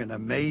long and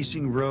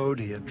amazing road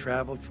he had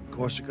traveled from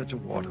Corsica to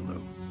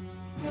Waterloo.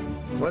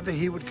 Whether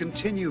he would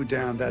continue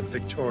down that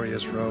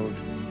victorious road,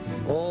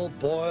 all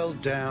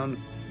boiled down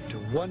to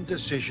one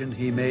decision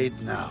he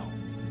made now.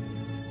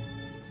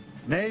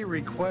 Ney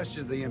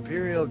requested the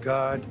Imperial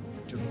Guard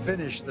to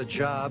finish the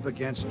job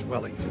against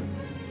Wellington.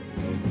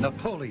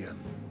 Napoleon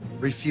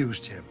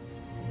refused him.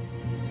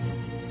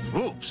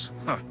 Troops?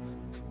 Huh.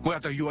 Where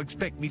do you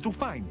expect me to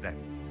find them?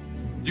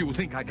 Do you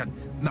think I can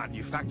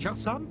manufacture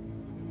some?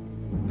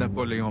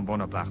 Napoleon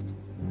Bonaparte.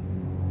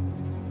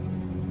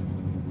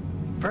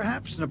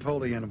 Perhaps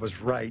Napoleon was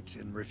right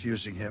in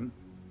refusing him.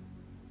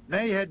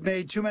 Ney had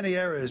made too many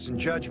errors in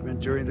judgment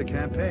during the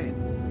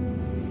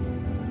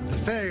campaign. The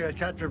failure at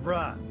Quatre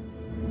Bras,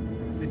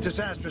 the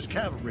disastrous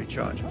cavalry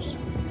charges.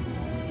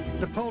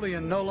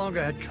 Napoleon no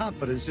longer had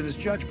confidence in his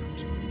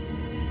judgment.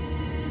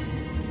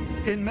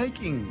 In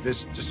making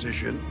this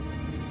decision,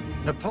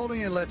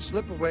 Napoleon let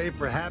slip away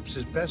perhaps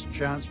his best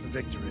chance for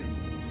victory.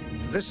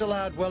 This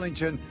allowed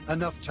Wellington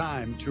enough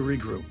time to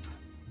regroup.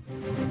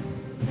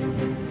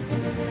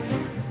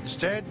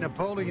 Instead,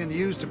 Napoleon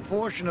used a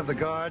portion of the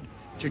Guard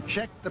to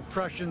check the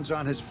Prussians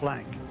on his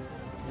flank.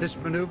 This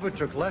maneuver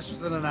took less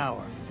than an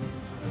hour.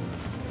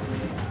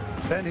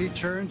 Then he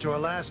turned to a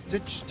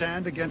last-ditch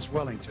stand against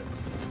Wellington.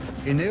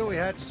 He knew he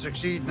had to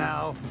succeed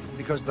now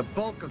because the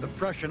bulk of the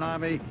Prussian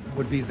army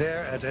would be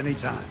there at any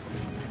time.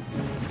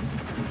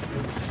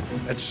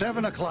 At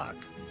 7 o'clock,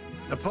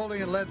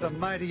 Napoleon led the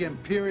mighty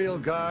Imperial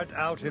Guard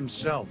out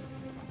himself.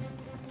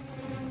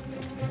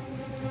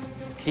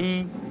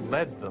 He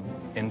led them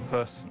in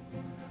person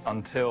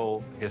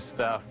until his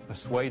staff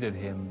persuaded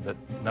him that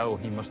no,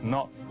 he must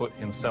not put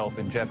himself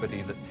in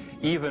jeopardy, that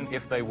even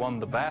if they won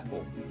the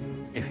battle,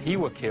 if he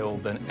were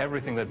killed, then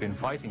everything they'd been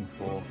fighting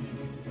for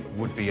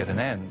would be at an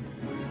end.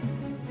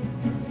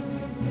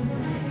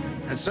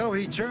 And so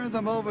he turned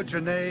them over to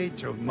Ney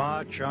to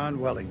march on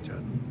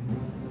Wellington.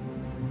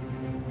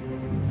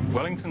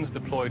 Wellington's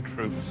deployed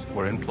troops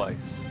were in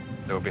place.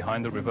 They were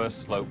behind the reverse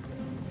slope.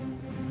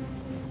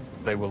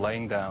 They were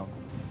laying down.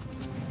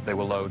 They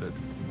were loaded.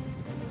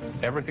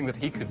 Everything that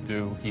he could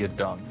do, he had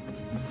done.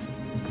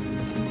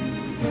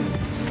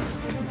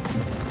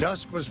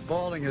 Dusk was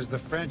falling as the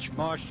French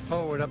marched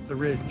forward up the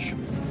ridge.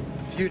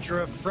 The future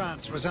of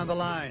France was on the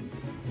line,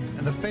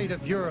 and the fate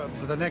of Europe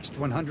for the next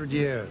 100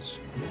 years.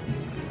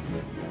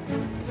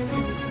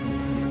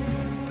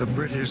 The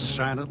British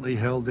silently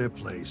held their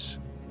place.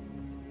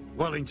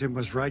 Wellington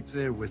was right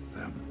there with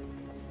them.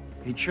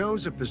 He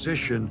chose a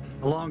position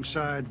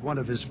alongside one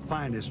of his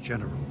finest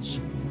generals,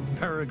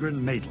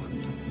 Peregrine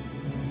Maitland.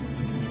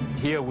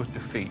 Here was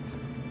defeat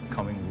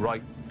coming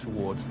right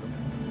towards them.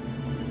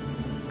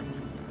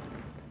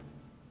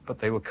 But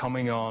they were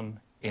coming on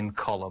in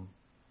column.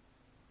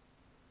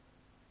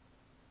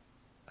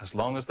 As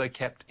long as they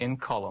kept in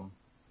column,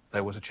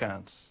 there was a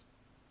chance.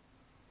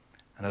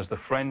 And as the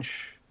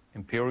French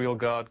Imperial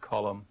Guard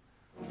column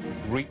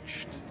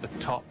reached the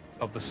top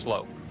of the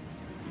slope,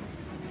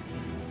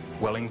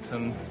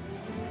 Wellington,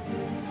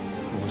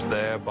 who was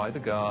there by the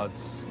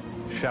guards,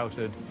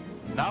 shouted,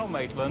 "Now,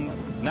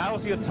 Maitland,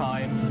 now's your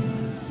time."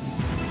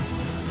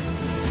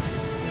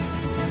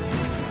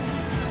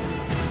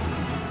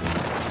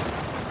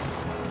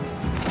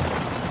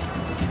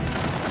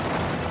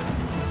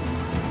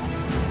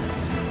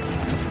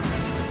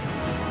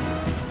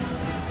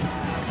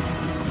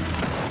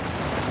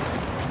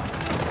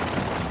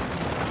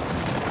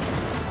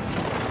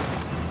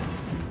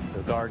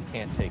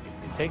 Can't take it.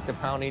 They take the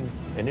pounding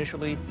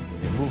initially,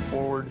 they move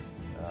forward.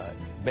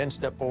 Men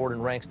step forward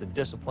in ranks. The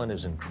discipline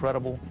is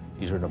incredible.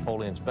 These are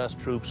Napoleon's best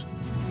troops,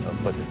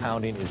 but the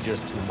pounding is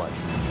just too much.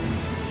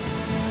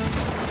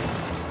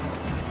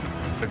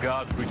 The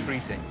Guard's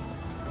retreating.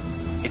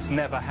 It's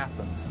never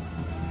happened.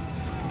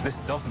 This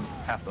doesn't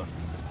happen.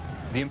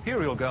 The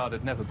Imperial Guard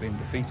had never been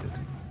defeated.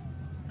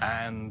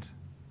 And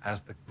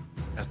as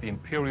the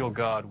Imperial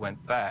Guard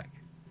went back,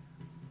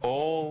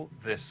 all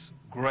this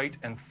great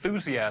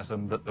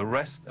enthusiasm that the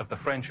rest of the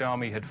French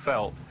army had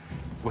felt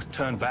was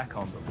turned back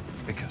on them,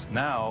 because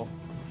now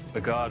the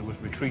Guard was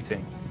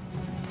retreating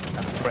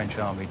and the French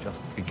army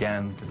just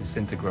began to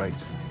disintegrate.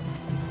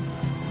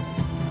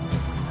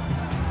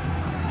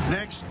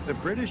 Next, the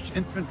British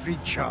infantry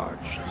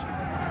charged.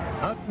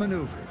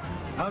 Outmaneuvered,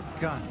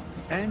 outgunned,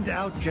 and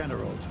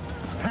outgeneraled,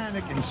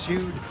 panic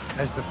ensued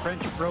as the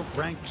French broke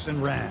ranks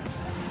and ran.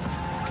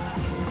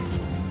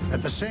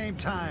 At the same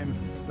time,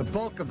 the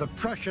bulk of the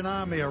Prussian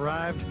army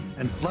arrived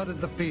and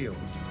flooded the field.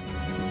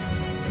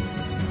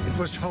 It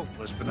was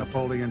hopeless for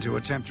Napoleon to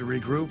attempt to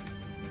regroup.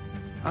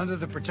 Under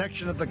the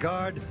protection of the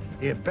Guard,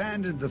 he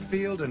abandoned the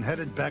field and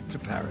headed back to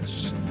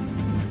Paris.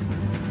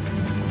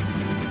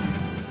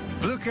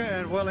 Blucher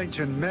and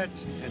Wellington met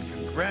and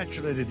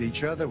congratulated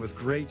each other with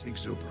great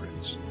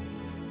exuberance.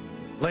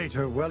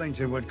 Later,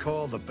 Wellington would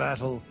call the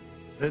battle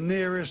the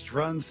nearest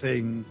run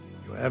thing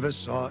you ever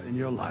saw in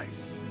your life.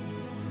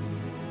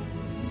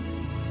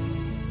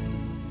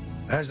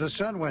 As the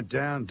sun went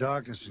down,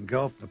 darkness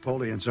engulfed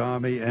Napoleon's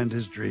army and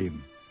his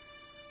dream.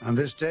 On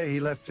this day, he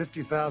left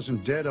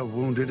 50,000 dead or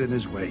wounded in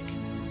his wake.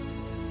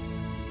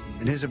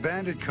 In his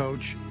abandoned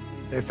coach,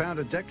 they found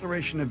a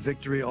declaration of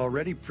victory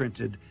already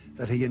printed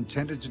that he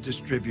intended to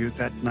distribute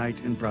that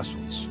night in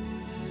Brussels.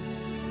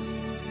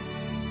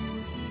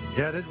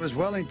 Yet it was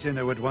Wellington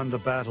who had won the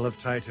Battle of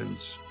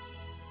Titans.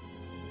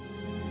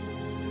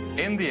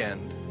 In the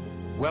end,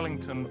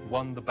 Wellington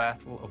won the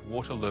Battle of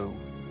Waterloo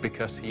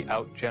because he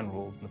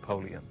outgeneraled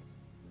Napoleon.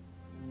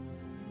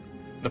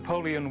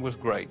 Napoleon was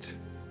great.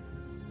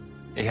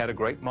 He had a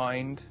great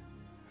mind,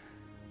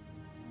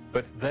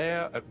 but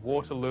there at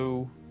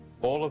Waterloo,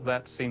 all of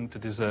that seemed to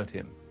desert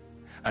him.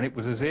 And it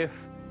was as if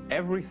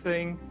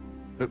everything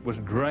that was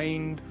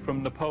drained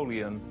from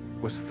Napoleon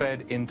was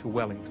fed into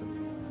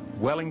Wellington.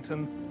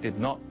 Wellington did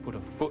not put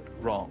a foot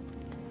wrong.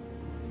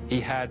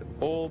 He had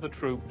all the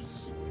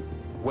troops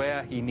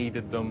where he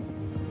needed them,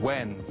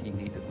 when he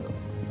needed them.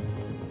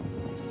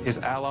 His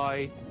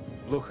ally,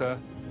 Blucher,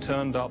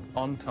 turned up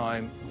on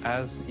time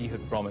as he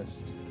had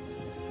promised.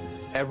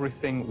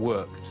 Everything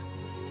worked.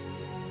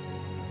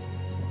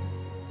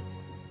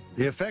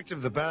 The effect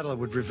of the battle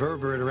would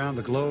reverberate around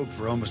the globe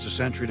for almost a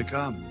century to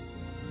come.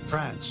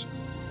 France,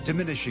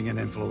 diminishing in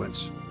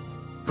influence.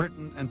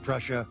 Britain and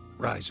Prussia,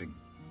 rising.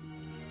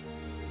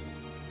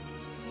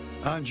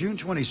 On June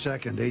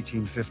 22nd,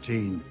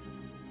 1815,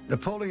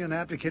 Napoleon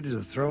abdicated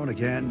the throne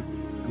again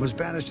and was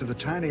banished to the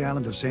tiny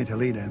island of St.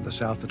 Helena in the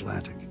South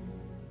Atlantic.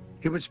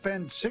 He would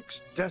spend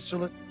 6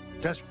 desolate,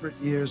 desperate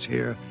years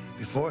here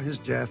before his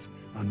death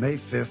on May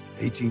 5th,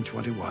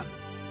 1821.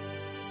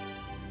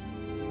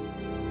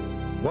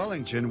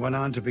 Wellington went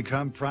on to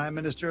become Prime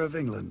Minister of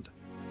England.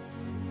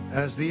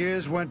 As the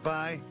years went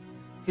by,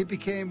 he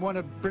became one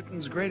of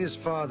Britain's greatest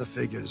father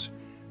figures,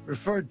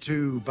 referred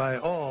to by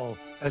all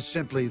as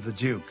simply the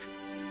Duke.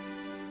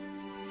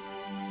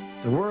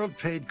 The world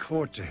paid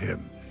court to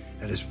him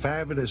at his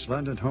fabulous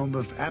London home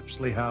of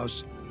Apsley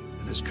House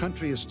and his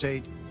country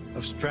estate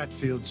of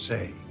Stratfield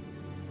Say.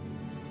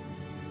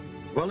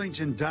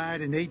 Wellington died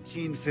in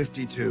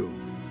 1852.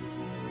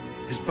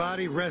 His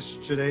body rests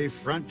today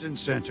front and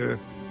center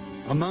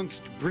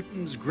amongst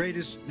Britain's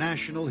greatest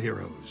national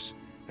heroes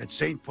at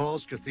St.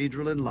 Paul's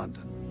Cathedral in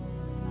London.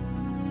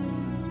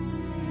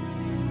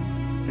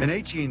 In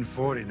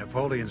 1840,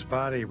 Napoleon's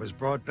body was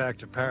brought back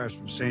to Paris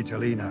from St.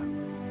 Helena.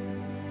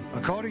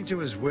 According to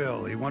his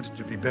will, he wanted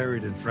to be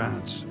buried in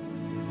France.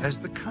 As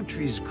the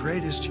country's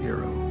greatest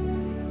hero,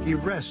 he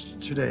rests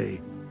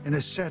today in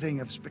a setting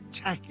of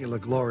spectacular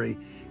glory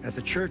at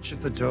the Church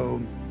of the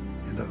Dome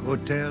in the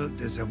Hôtel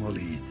des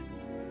Invalides.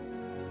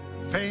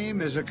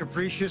 Fame is a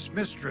capricious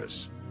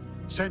mistress.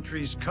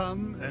 Centuries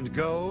come and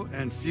go,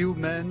 and few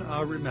men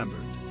are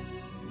remembered.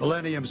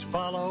 Millenniums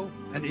follow,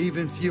 and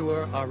even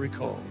fewer are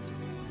recalled.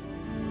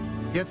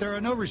 Yet there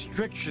are no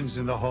restrictions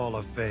in the Hall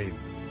of Fame.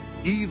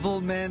 Evil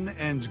men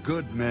and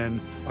good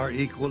men are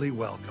equally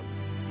welcome.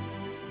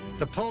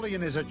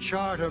 Napoleon is a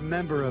charter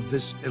member of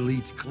this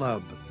elite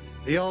club,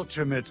 the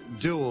ultimate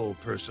dual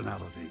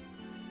personality.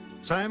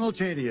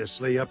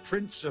 Simultaneously a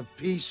prince of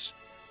peace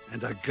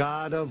and a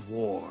god of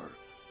war.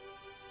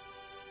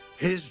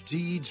 His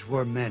deeds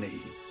were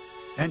many,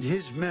 and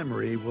his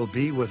memory will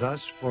be with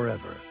us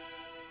forever.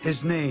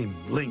 His name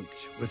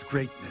linked with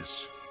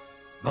greatness,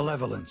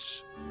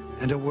 malevolence,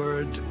 and a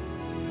word,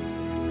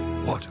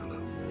 Waterloo.